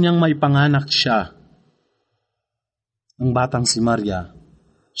nang kanyang may panganak siya, ang batang si Maria,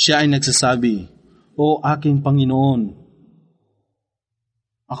 siya ay nagsasabi, O aking Panginoon,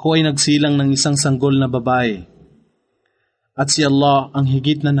 ako ay nagsilang ng isang sanggol na babae, at si Allah ang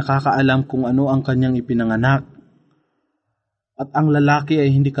higit na nakakaalam kung ano ang kanyang ipinanganak. At ang lalaki ay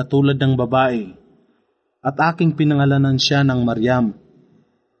hindi katulad ng babae, at aking pinangalanan siya ng Maryam.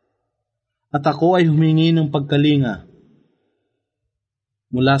 At ako ay humingi ng pagkalinga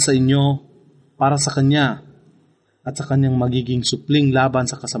mula sa inyo para sa kanya at sa kanyang magiging supling laban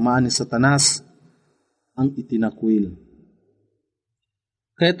sa kasamaan ni Satanas, ang itinakwil.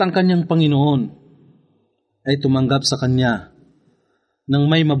 Kaya't ang kanyang Panginoon ay tumanggap sa kanya ng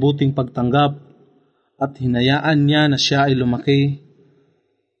may mabuting pagtanggap at hinayaan niya na siya ay lumaki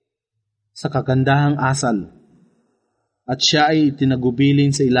sa kagandahang asal at siya ay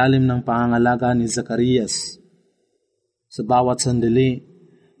itinagubilin sa ilalim ng pangangalaga ni Zacarias. Sa bawat sandali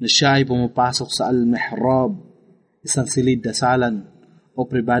na siya ay pumapasok sa al-mihrab, isang silid dasalan o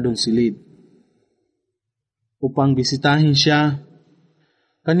pribadong silid, upang bisitahin siya,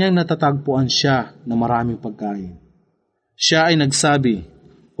 kanyang natatagpuan siya na maraming pagkain. Siya ay nagsabi,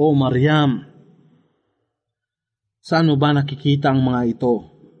 O Maryam, saan mo ba nakikita ang mga ito?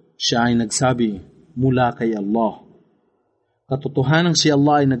 Siya ay nagsabi, mula kay Allah. Katotohanang si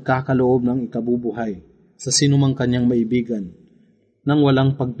Allah ay nagkakaloob ng ikabubuhay sa sinumang kanyang maibigan nang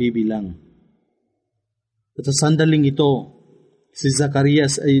walang pagbibilang. At sa sandaling ito, si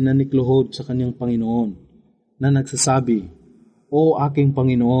Zacarias ay nanikluhod sa kanyang Panginoon na nagsasabi, O aking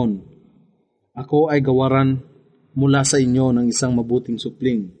Panginoon, ako ay gawaran mula sa inyo ng isang mabuting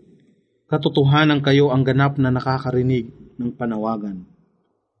supling. Katotohanan kayo ang ganap na nakakarinig ng panawagan.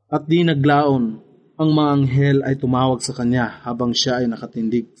 At di naglaon, ang mga anghel ay tumawag sa kanya habang siya ay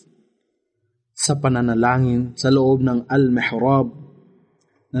nakatindig sa pananalangin sa loob ng al-mihrab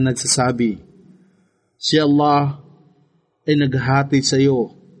na nagsasabi, si Allah ay naghahati sa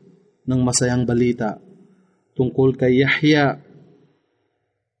iyo ng masayang balita tungkol kay Yahya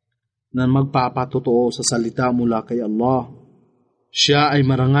na magpapatotoo sa salita mula kay Allah. Siya ay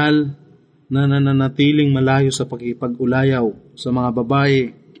marangal na nananatiling malayo sa pakipag-ulayaw sa mga babae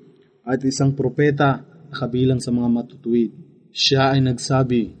at isang propeta na kabilang sa mga matutuwid. Siya ay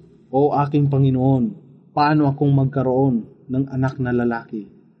nagsabi, O aking Panginoon, paano akong magkaroon ng anak na lalaki?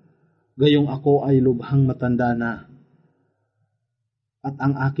 Gayong ako ay lubhang matanda na at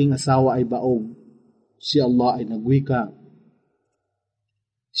ang aking asawa ay baog. Si Allah ay nagwika.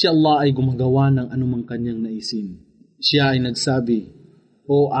 Si Allah ay gumagawa ng anumang kanyang naisin. Siya ay nagsabi,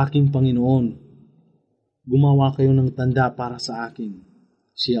 O aking Panginoon, gumawa kayo ng tanda para sa akin.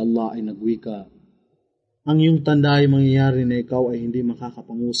 Si Allah ay nagwika, ang iyong tanda ay mangyayari na ikaw ay hindi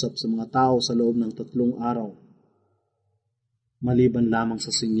makakapangusap sa mga tao sa loob ng 3 araw, maliban lamang sa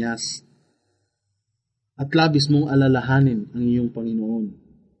sinyas. At labis mong alalahanin ang iyong Panginoon,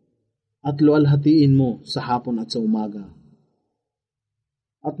 at lualhatiin mo sa hapon at sa umaga.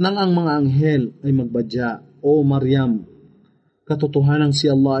 At nang ang mga anghel ay magbadya, O Maryam, katotohanan si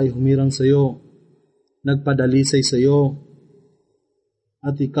Allah ay humirang sa iyo, nagpadalisay sa iyo,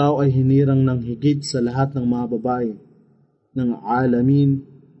 at ikaw ay hinirang ng higit sa lahat ng mga babae ng alamin.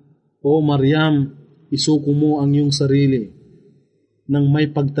 O Maryam, isuko mo ang iyong sarili nang may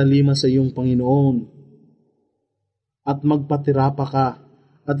pagtalima sa iyong Panginoon, at magpatirapa ka,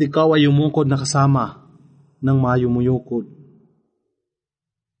 at ikaw ay yumukod na kasama ng mga yumuyukod.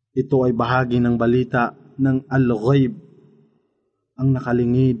 Ito ay bahagi ng balita ng al-ghaib, ang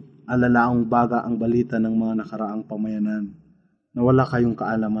nakalingid, alalaong baga ang balita ng mga nakaraang pamayanan na wala kayong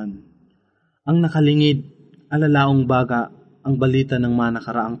kaalaman. Ang nakalingid, alalaong baga ang balita ng mga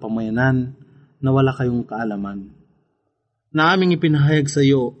nakaraang pamayanan na wala kayong kaalaman. Na aming ipinahayag sa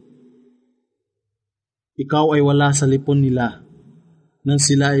iyo, ikaw ay wala sa lipon nila nang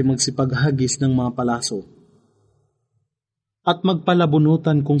sila ay magsipaghagis ng mga palaso at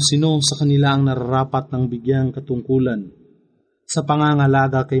magpalabunutan kung sino sa kanila ang nararapat ng bigyang katungkulan sa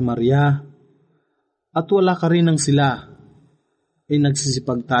pangangalaga kay Maria, at wala ka rin ng sila ay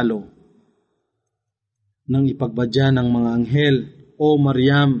nagsisipagtalo. Nang ipagbadya ng mga anghel, O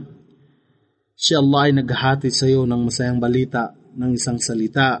Maryam, si Allah ay naghahati sa iyo ng masayang balita ng isang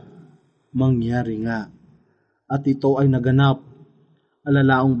salita, mangyari nga. At ito ay naganap,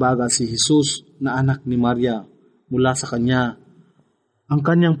 alalaong baga si Jesus na anak ni Maria mula sa kanya. Ang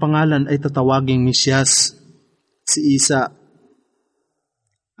kanyang pangalan ay tatawaging Mesyas, si Isa,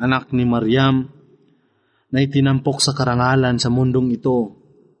 anak ni Maryam, na itinampok sa karangalan sa mundong ito,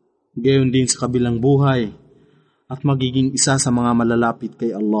 gayon din sa kabilang buhay, at magiging isa sa mga malalapit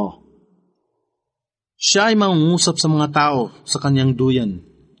kay Allah. Siya ay mangungusap sa mga tao sa kanyang duyan,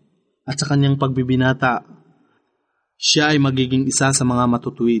 at sa kanyang pagbibinata, siya ay magiging isa sa mga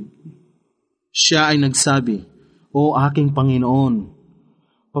matutuwid. Siya ay nagsabi, O aking Panginoon,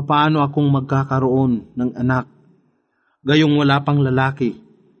 papaano akong magkakaroon ng anak, gayong wala pang lalaki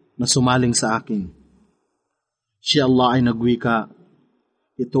na sumaling sa akin? Si Allah ay nagwika,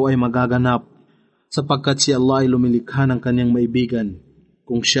 ito ay magaganap, sapagkat si Allah ay lumilikha ng kanyang maibigan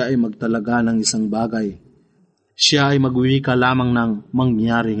kung siya ay magtalaga ng isang bagay. Siya ay magwika lamang ng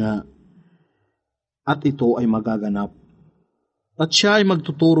mangyari nga, at ito ay magaganap. At siya ay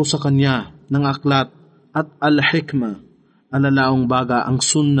magtuturo sa kanya ng aklat at al-hikmah, alalaong baga ang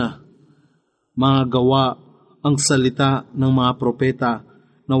sunnah, mga gawa, ang salita ng mga propeta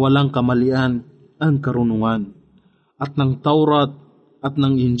na walang kamalian ang karunungan, at ng Taurat at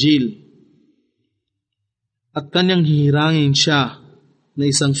ng Injil. At kanyang hihirangin siya na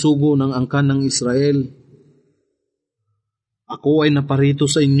isang sugo ng angkan ng Israel. Ako ay naparito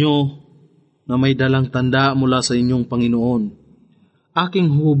sa inyo na may dalang tanda mula sa inyong Panginoon.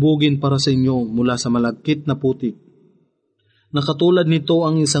 Aking hubugin para sa inyo mula sa malagkit na putik, na katulad nito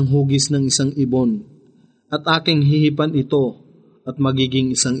ang isang hugis ng isang ibon, at aking hihipan ito at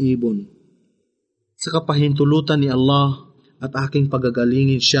magiging isang ibon. Sa kapahintulutan ni Allah at aking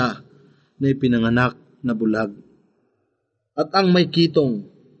pagagalingin siya na ipinanganak na bulag. At ang may kitong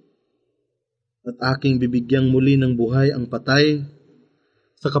at aking bibigyang muli ng buhay ang patay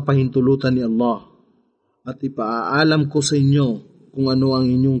sa kapahintulutan ni Allah, at ipaaalam ko sa inyo kung ano ang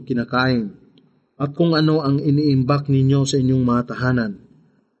inyong kinakain at kung ano ang iniimbak ninyo sa inyong mga tahanan.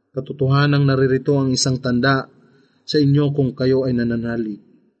 Katotohanang naririto ang isang tanda sa inyo kung kayo ay nananalig.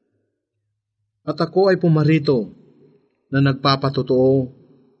 At ako ay pumarito na nagpapatotoo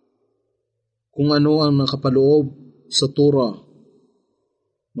kung ano ang nakapaloob sa Torah,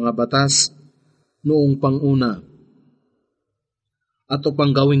 mga batas noong panguna, at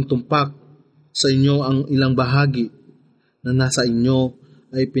upang gawing tumpak sa inyo ang ilang bahagi na nasa inyo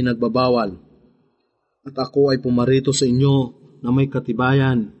ay pinagbabawal. At ako ay pumarito sa inyo na may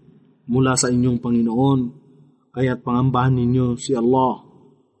katibayan mula sa inyong Panginoon, kaya't pangambahan ninyo si Allah,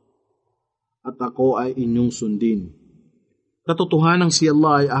 at ako ay inyong sundin. Katotohanan si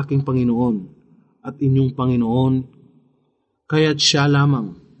Allah ay aking Panginoon at inyong Panginoon, kaya't siya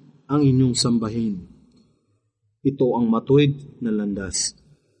lamang ang inyong sambahin. Ito ang matuwid na landas.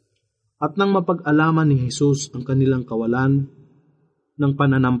 At nang mapag-alaman ni Jesus ang kanilang kawalan ng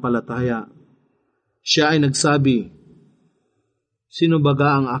pananampalataya, siya ay nagsabi, "Sino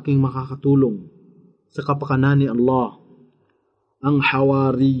baga ang aking makakatulong sa kapakanan ni Allah?" Ang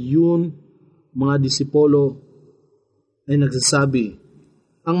Hawariyun, mga disipulo, ay nagsasabi,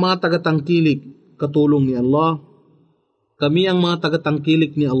 "Ang mga tagatangkilik, katulong ni Allah. Kami ang mga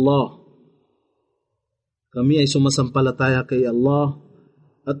tagatangkilik ni Allah. Kami ay sumasampalataya kay Allah,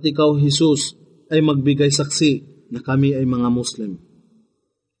 at ikaw, Jesus, ay magbigay saksi na kami ay mga Muslim."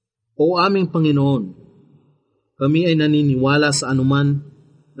 O aming Panginoon, kami ay naniniwala sa anuman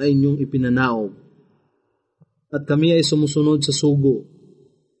na inyong ipinanaog, at kami ay sumusunod sa sugo.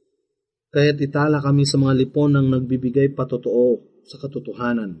 Kaya't itala kami sa mga lipon ng nagbibigay patotoo sa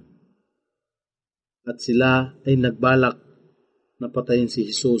katotohanan. At sila ay nagbalak na patayin si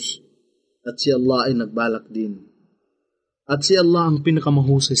Jesus, at si Allah ay nagbalak din. At si Allah ang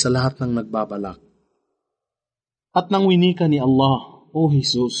pinakamahusay sa lahat ng nagbabalak. At nang winika ni Allah, "O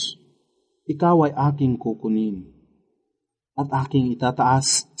Jesus, ikaw ay aking kukunin, at aking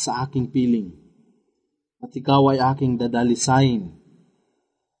itataas sa aking piling, at ikaw ay aking dadalisayin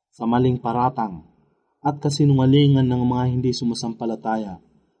sa maling paratang at kasinungalingan ng mga hindi sumasampalataya,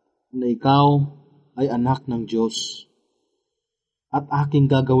 na ikaw ay anak ng Diyos, at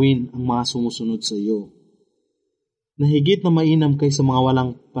aking gagawin ang mga sumusunod sa iyo, na higit na mainam kaysa mga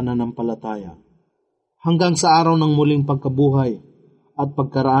walang pananampalataya, hanggang sa araw ng muling pagkabuhay at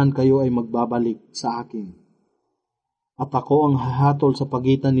pagkaraan kayo ay magbabalik sa akin. At ako ang hahatol sa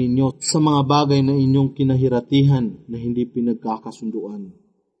pagitan ninyo sa mga bagay na inyong kinahiratihan na hindi pinagkakasunduan."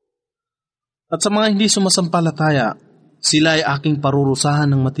 At sa mga hindi sumasampalataya, sila ay aking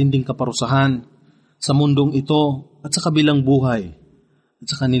parurusahan ng matinding kaparusahan sa mundong ito at sa kabilang buhay, at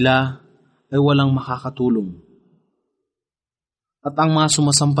sa kanila ay walang makakatulong. At ang mga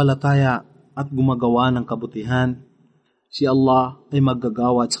sumasampalataya at gumagawa ng kabutihan, si Allah ay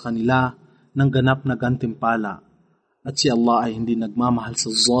maggagawad sa kanila ng ganap na gantimpala, at si Allah ay hindi nagmamahal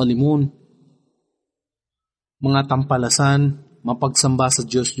sa zalimun. Mga tampalasan, mapagsamba sa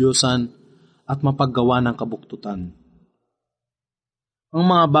Diyos-Diyosan, at mapaggawa ng kabuktutan. Ang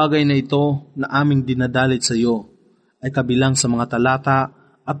mga bagay na ito na aming dinadalit sa iyo ay kabilang sa mga talata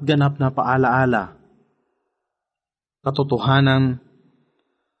at ganap na paalaala. Katotohanan,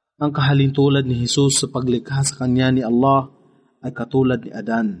 ang kahalintulad ni Jesus sa paglikha sa kanya ni Allah ay katulad ni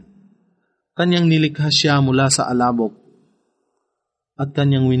Adan. Kanyang nilikha siya mula sa alabok, at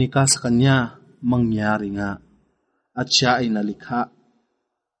kanyang winika sa kanya, mangyari nga, at siya ay nalikha.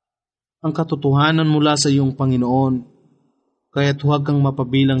 Ang katotohanan mula sa iyong Panginoon, kaya't huwag kang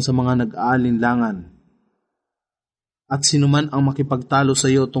mapabilang sa mga nag-aalinlangan. At sinuman ang makipagtalo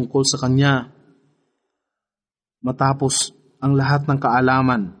sa iyo tungkol sa Kanya, matapos ang lahat ng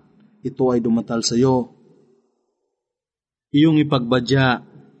kaalaman, ito ay dumatal sa iyo. Iyong ipagbadya,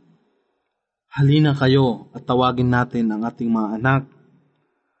 "Halina kayo at tawagin natin ang ating mga anak,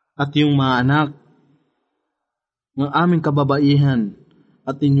 at iyong mga anak, ng aming kababaihan,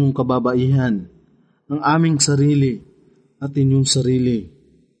 at inyong kababaihan, ang aming sarili at inyong sarili.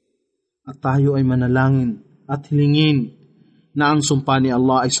 At tayo ay manalangin at hilingin na ang sumpa ni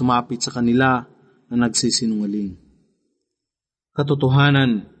Allah ay sumapit sa kanila na nagsisinungaling."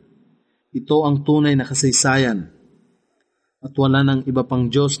 Katotohanan, ito ang tunay na kasaysayan, at wala nang iba pang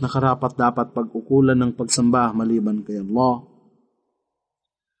Diyos na karapat-dapat pag-ukulan ng pagsamba maliban kay Allah.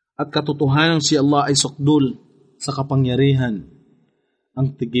 At katotohanan si Allah ay sukdul sa kapangyarihan,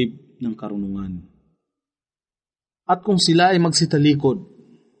 ang tigib ng karunungan. At kung sila ay magsitalikod,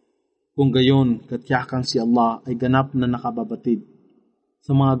 kung gayon katyakang si Allah ay ganap na nakababatid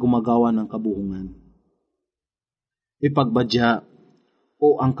sa mga gumagawa ng kabuhungan. Ipagbadya,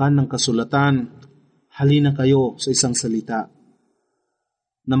 o angkan ng kasulatan, halina kayo sa isang salita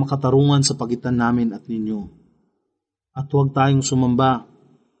na makatarungan sa pagitan namin at ninyo, at huwag tayong sumamba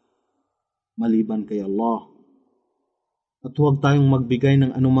maliban kay Allah. At huwag tayong magbigay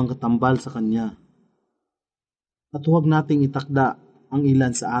ng anumang katambal sa Kanya. At huwag nating itakda ang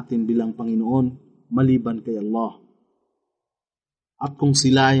ilan sa atin bilang Panginoon maliban kay Allah. At kung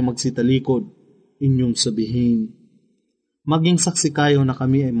sila ay magsitalikod, inyong sabihin, maging saksi kayo na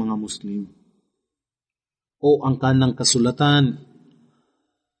kami ay mga Muslim. O ang kanang kasulatan,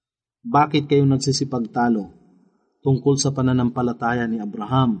 bakit kayo nagsisipagtalo tungkol sa pananampalataya ni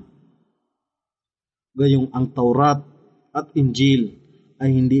Abraham? Gayong ang Taurat at Injil ay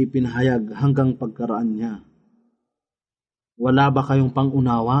hindi ipinahayag hanggang pagkaraan niya. Wala ba kayong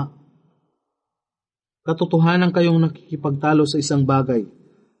pangunawa? Katotohanan kayong nakikipagtalo sa isang bagay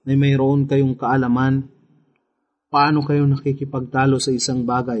na mayroon kayong kaalaman. Paano kayo nakikipagtalo sa isang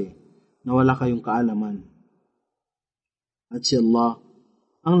bagay na wala kayong kaalaman? At si Allah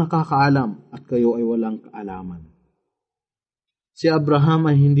ang nakakaalam at kayo ay walang kaalaman. Si Abraham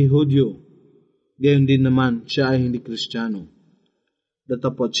ay hindi Hudyo, gayon din naman siya ay hindi Kristiyano.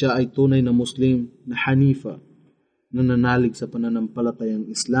 Datapot siya ay tunay na Muslim na Hanifa, na nanalig sa pananampalatayang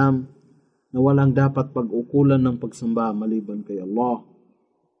Islam na walang dapat pag-ukulan ng pagsamba maliban kay Allah.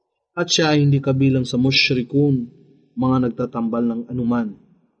 At siya ay hindi kabilang sa musyrikun, mga nagtatambal ng anuman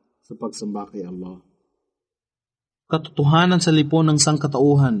sa pagsamba kay Allah. Katotohanan sa lipon ng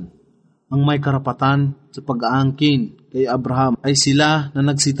sangkatauhan, ang may karapatan sa pag-aangkin kay Abraham ay sila na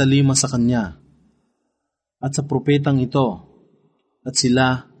nagsitalima sa kanya at sa propetang ito at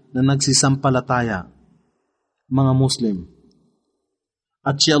sila na nagsisampalataya, mga Muslim.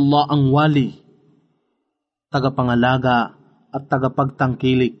 At si Allah ang wali, tagapangalaga at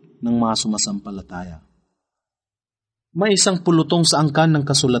tagapagtangkilik ng mga sumasampalataya. May isang pulutong sa angkan ng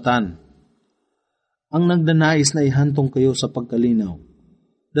kasulatan ang nagdanais na ihantong kayo sa pagkalinaw,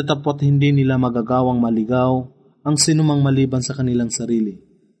 datapot hindi nila magagawang maligaw ang sinumang maliban sa kanilang sarili.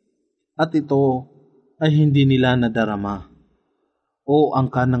 At ito ay hindi nila nadarama. O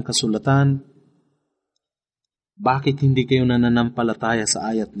angkan ng kasulatan, bakit hindi kayo nananampalataya sa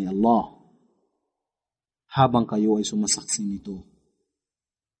ayat ni Allah habang kayo ay sumasaksi nito?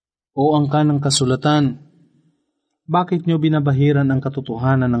 O angkan ng kasulatan, bakit nyo binabahiran ang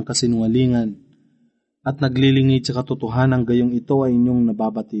katotohanan ng kasinungalingan at naglilingid sa katotohanan gayong ito ay inyong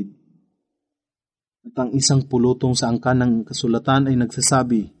nababatid? At ang isang pulutong sa angkan ng kasulatan ay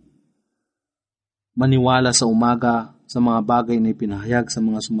nagsasabi, maniwala sa umaga sa mga bagay na ipinahayag sa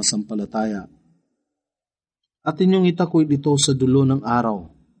mga sumasampalataya. At inyong itakwid ito sa dulo ng araw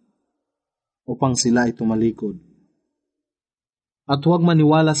upang sila ay tumalikod. At huwag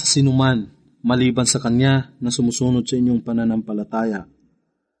maniwala sa sinuman maliban sa kanya na sumusunod sa inyong pananampalataya.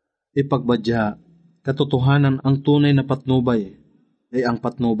 Ipagbadya, katotohanan ang tunay na patnubay ay ang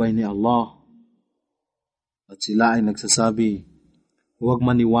patnubay ni Allah. At sila ay nagsasabi, huwag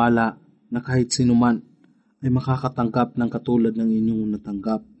maniwala na kahit sinuman ay makakatanggap ng katulad ng inyong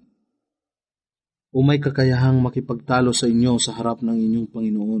natanggap o may kakayahang makipagtalo sa inyo sa harap ng inyong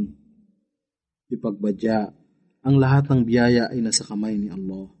Panginoon. Ipagbadya, ang lahat ng biyaya ay nasa kamay ni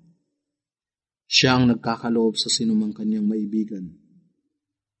Allah. Siya ang nagkakaloob sa sinumang kanyang maibigan.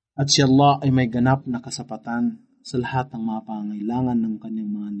 At si Allah ay may ganap na kasapatan sa lahat ng mga pangangailangan ng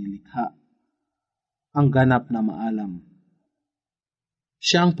kanyang mga nilikha. Ang ganap na maalam.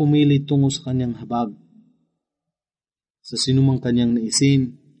 Siya ang pumili tungo sa kanyang habag, sa sinumang kanyang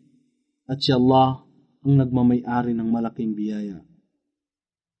naisin, at si Allah ang nagmamay-ari ng malaking biyaya.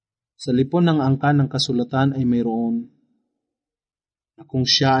 Sa lipon ng angkan ng kasulatan ay mayroon na kung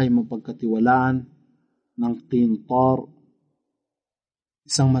siya ay mapagkatiwalaan ng tintor,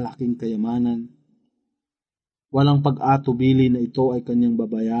 isang malaking kayamanan, walang pag-atubili na ito ay kanyang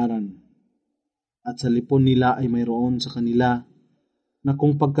babayaran. At sa lipon nila ay mayroon sa kanila na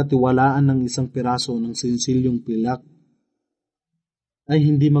kung pagkatiwalaan ng isang piraso ng sinsilyong pilak, ay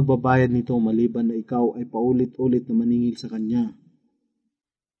hindi magbabayad nito maliban na ikaw ay paulit-ulit na maningil sa kanya.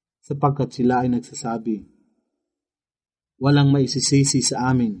 Sapagkat sila ay nagsasabi, walang maisisisi sa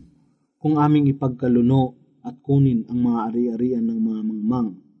amin kung aming ipagkaluno at kunin ang mga ari-arian ng mga mangmang.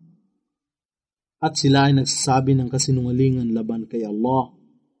 At sila ay nagsasabi ng kasinungalingan laban kay Allah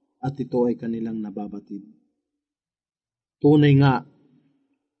at ito ay kanilang nababatid. Tunay nga,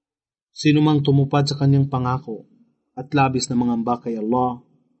 sinumang tumupad sa kanyang pangako at labis na mangamba kay Allah,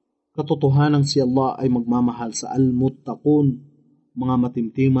 katotohanan si Allah ay magmamahal sa al-muttaqun, mga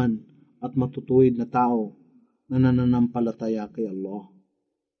matimtiman at matutuwid na tao na nananampalataya kay Allah.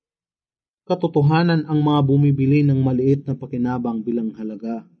 Katotohanan ang mga bumibili ng maliit na pakinabang bilang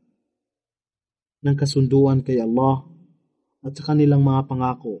halaga ng kasunduan kay Allah at sa kanilang mga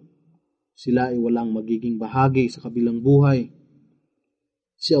pangako, sila ay walang magiging bahagi sa kabilang buhay.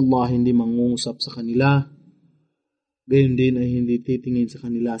 Si Allah hindi mangungusap sa kanila, Gayon din ay hindi titingin sa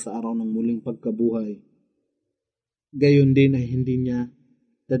kanila sa araw ng muling pagkabuhay. Gayon din ay hindi niya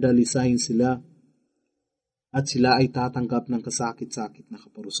dadalisayin sila at sila ay tatanggap ng kasakit-sakit na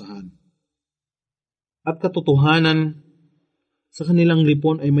kaparusahan. At katotohanan, sa kanilang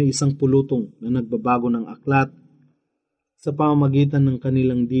lipon ay may isang pulutong na nagbabago ng aklat sa pamamagitan ng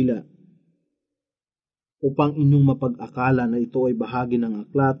kanilang dila upang inyong mapag-akala na ito ay bahagi ng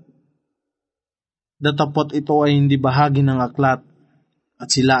aklat. Datapot ito ay hindi bahagi ng aklat at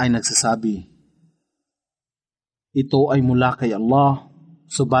sila ay nagsasabi, ito ay mula kay Allah,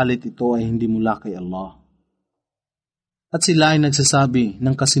 subalit ito ay hindi mula kay Allah. At sila ay nagsasabi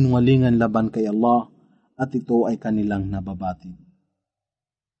ng kasinungalingan laban kay Allah at ito ay kanilang nababatid.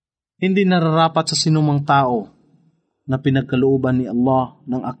 Hindi nararapat sa sinumang tao na pinagkalooban ni Allah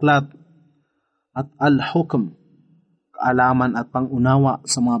ng aklat at al-hukm, kaalaman at pangunawa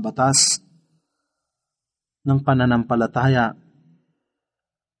sa mga batas ng pananampalataya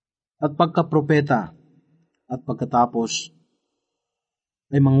at pagkapropeta at pagkatapos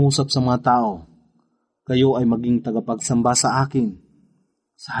ay mangusap sa mga tao, kayo ay maging tagapagsamba sa akin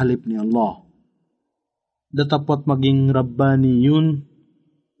sa halip ni Allah. Datapot maging rabbaniyun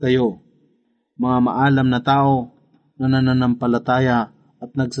kayo, mga maalam na tao na nananampalataya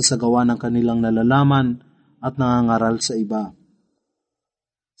at nagsasagawa ng kanilang nalalaman at nangangaral sa iba.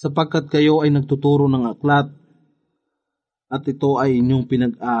 Sapagkat kayo ay nagtuturo ng aklat at ito ay inyong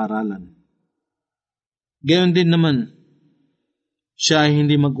pinag-aaralan. Gayon din naman, siya ay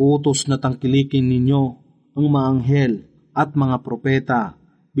hindi mag-uutos na tangkilikin ninyo ang mga anghel at mga propeta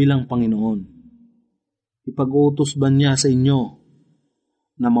bilang Panginoon. Ipag-uutos ba niya sa inyo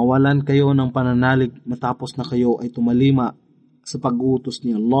na mawalan kayo ng pananalig matapos na kayo ay tumalima sa pag-uutos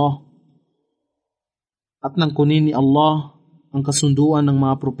ni Allah? At nang kunin ni Allah ang kasunduan ng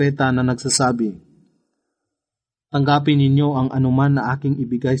mga propeta na nagsasabi, tanggapin ninyo ang anuman na aking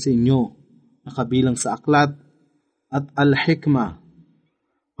ibigay sa inyo na kabilang sa aklat at al-hikmah,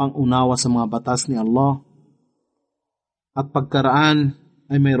 pangunawa sa mga batas ni Allah, at pagkaraan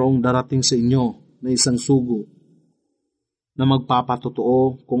ay mayroong darating sa inyo na isang sugo na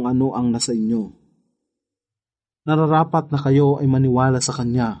magpapatotoo kung ano ang nasa inyo. Nararapat na kayo ay maniwala sa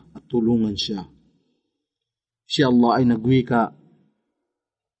Kanya at tulungan Siya. Si Allah ay nagwika,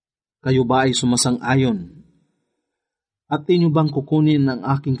 kayo ba ay sumasang-ayon? At inyo bang kukunin ang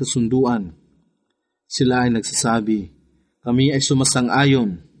aking kasunduan? Sila ay nagsasabi, kami ay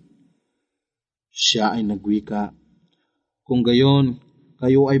sumasang-ayon. Siya ay nagwika, kung gayon,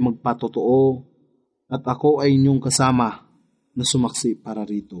 kayo ay magpatotoo at ako ay inyong kasama na sumaksi para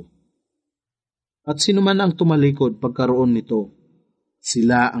rito. At sino man ang tumalikod pagkaroon nito,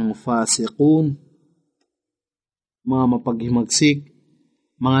 sila ang fasiqun, mga mapaghimagsik,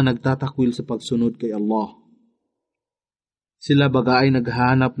 mga nagtatakwil sa pagsunod kay Allah. Sila baga ay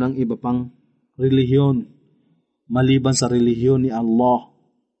naghahanap ng iba pang relihiyon maliban sa relihiyon ni Allah.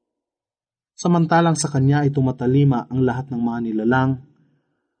 Samantalang sa Kanya ay tumatalima ang lahat ng mga nilalang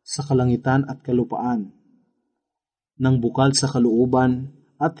sa kalangitan at kalupaan, ng bukal sa kalooban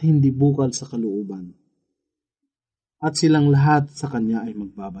at hindi bukal sa kalooban. At silang lahat sa Kanya ay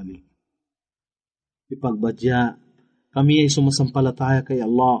magbabalik. Ipagbadya, kami ay sumasampalataya kay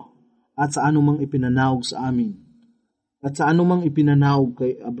Allah at sa anumang ipinanaog sa amin, at sa anumang ipinanaog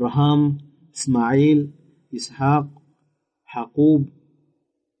kay Abraham, Ismail, Ishaq, Jacob,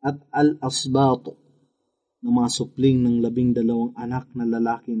 at al-asbat na mga supling ng 12 anak na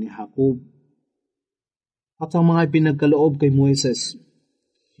lalaki ni Jacob, at ang mga ipinagkaloob kay Moises,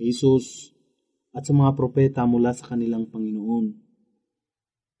 Jesus, at sa mga propeta mula sa kanilang Panginoon.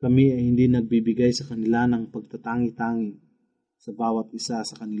 Kami ay hindi nagbibigay sa kanila ng pagtatangi-tangi sa bawat isa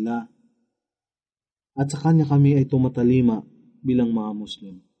sa kanila, at sa Kanya kami ay tumatalima bilang mga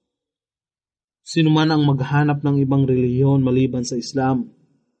Muslim. Sino man ang maghanap ng ibang relihiyon maliban sa Islam,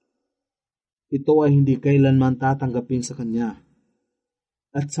 ito ay hindi kailanman tatanggapin sa Kanya.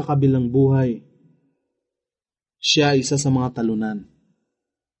 At sa kabilang buhay, siya ay isa sa mga talunan.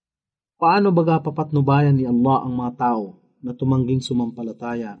 Paano baga papatnubayan ni Allah ang mga tao na tumangging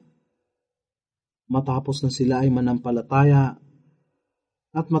sumampalataya, matapos na sila ay manampalataya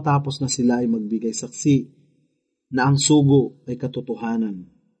at matapos na sila ay magbigay saksi na ang sugo ay katotohanan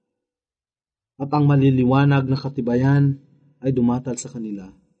at ang maliliwanag na katibayan ay dumatal sa kanila.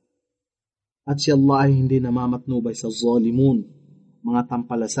 At si Allah ay hindi namamatnubay sa zalimun, mga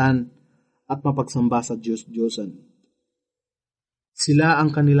tampalasan at mapagsamba sa Diyos-Diyosan. Sila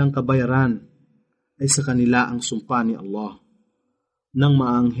ang kanilang kabayaran ay sa kanila ang sumpa ni Allah, ng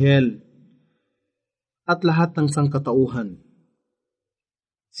mga anghel, at lahat ng sangkatauhan.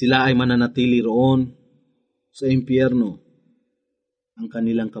 Sila ay mananatili roon sa impyerno. Ang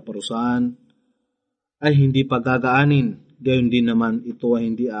kanilang kaparusahan ay hindi pagagaanin, gayon din naman ito ay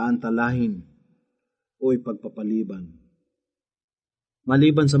hindi aantalahin o ipagpapaliban.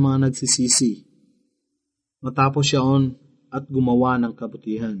 Maliban sa mga nagsisisi, matapos siyaon at gumawa ng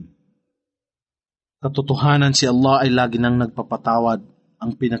kabutihan. Katotohanan si Allah ay lagi nang nagpapatawad,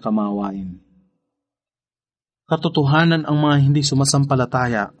 ang pinakamawain. Katotohanan ang mga hindi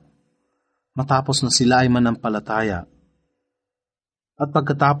sumasampalataya, matapos na sila ay manampalataya. At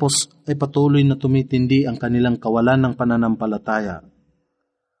pagkatapos ay patuloy na tumitindi ang kanilang kawalan ng pananampalataya.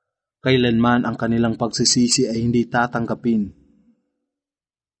 Kailanman ang kanilang pagsisisi ay hindi tatanggapin.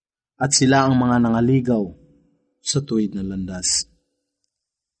 At sila ang mga nangaligaw sa tuwid na landas.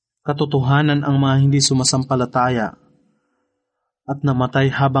 Katotohanan ang mga hindi sumasampalataya at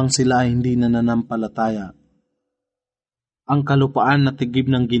namatay habang sila ay hindi nananampalataya. Ang kalupaan na tigib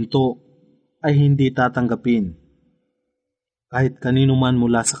ng ginto ay hindi tatanggapin. Kahit kanino man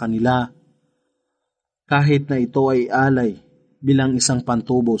mula sa kanila, kahit na ito ay alay bilang isang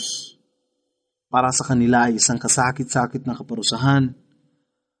pantubos, para sa kanila ay isang kasakit-sakit na kaparusahan,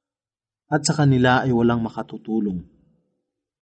 at sa kanila ay walang makatutulong.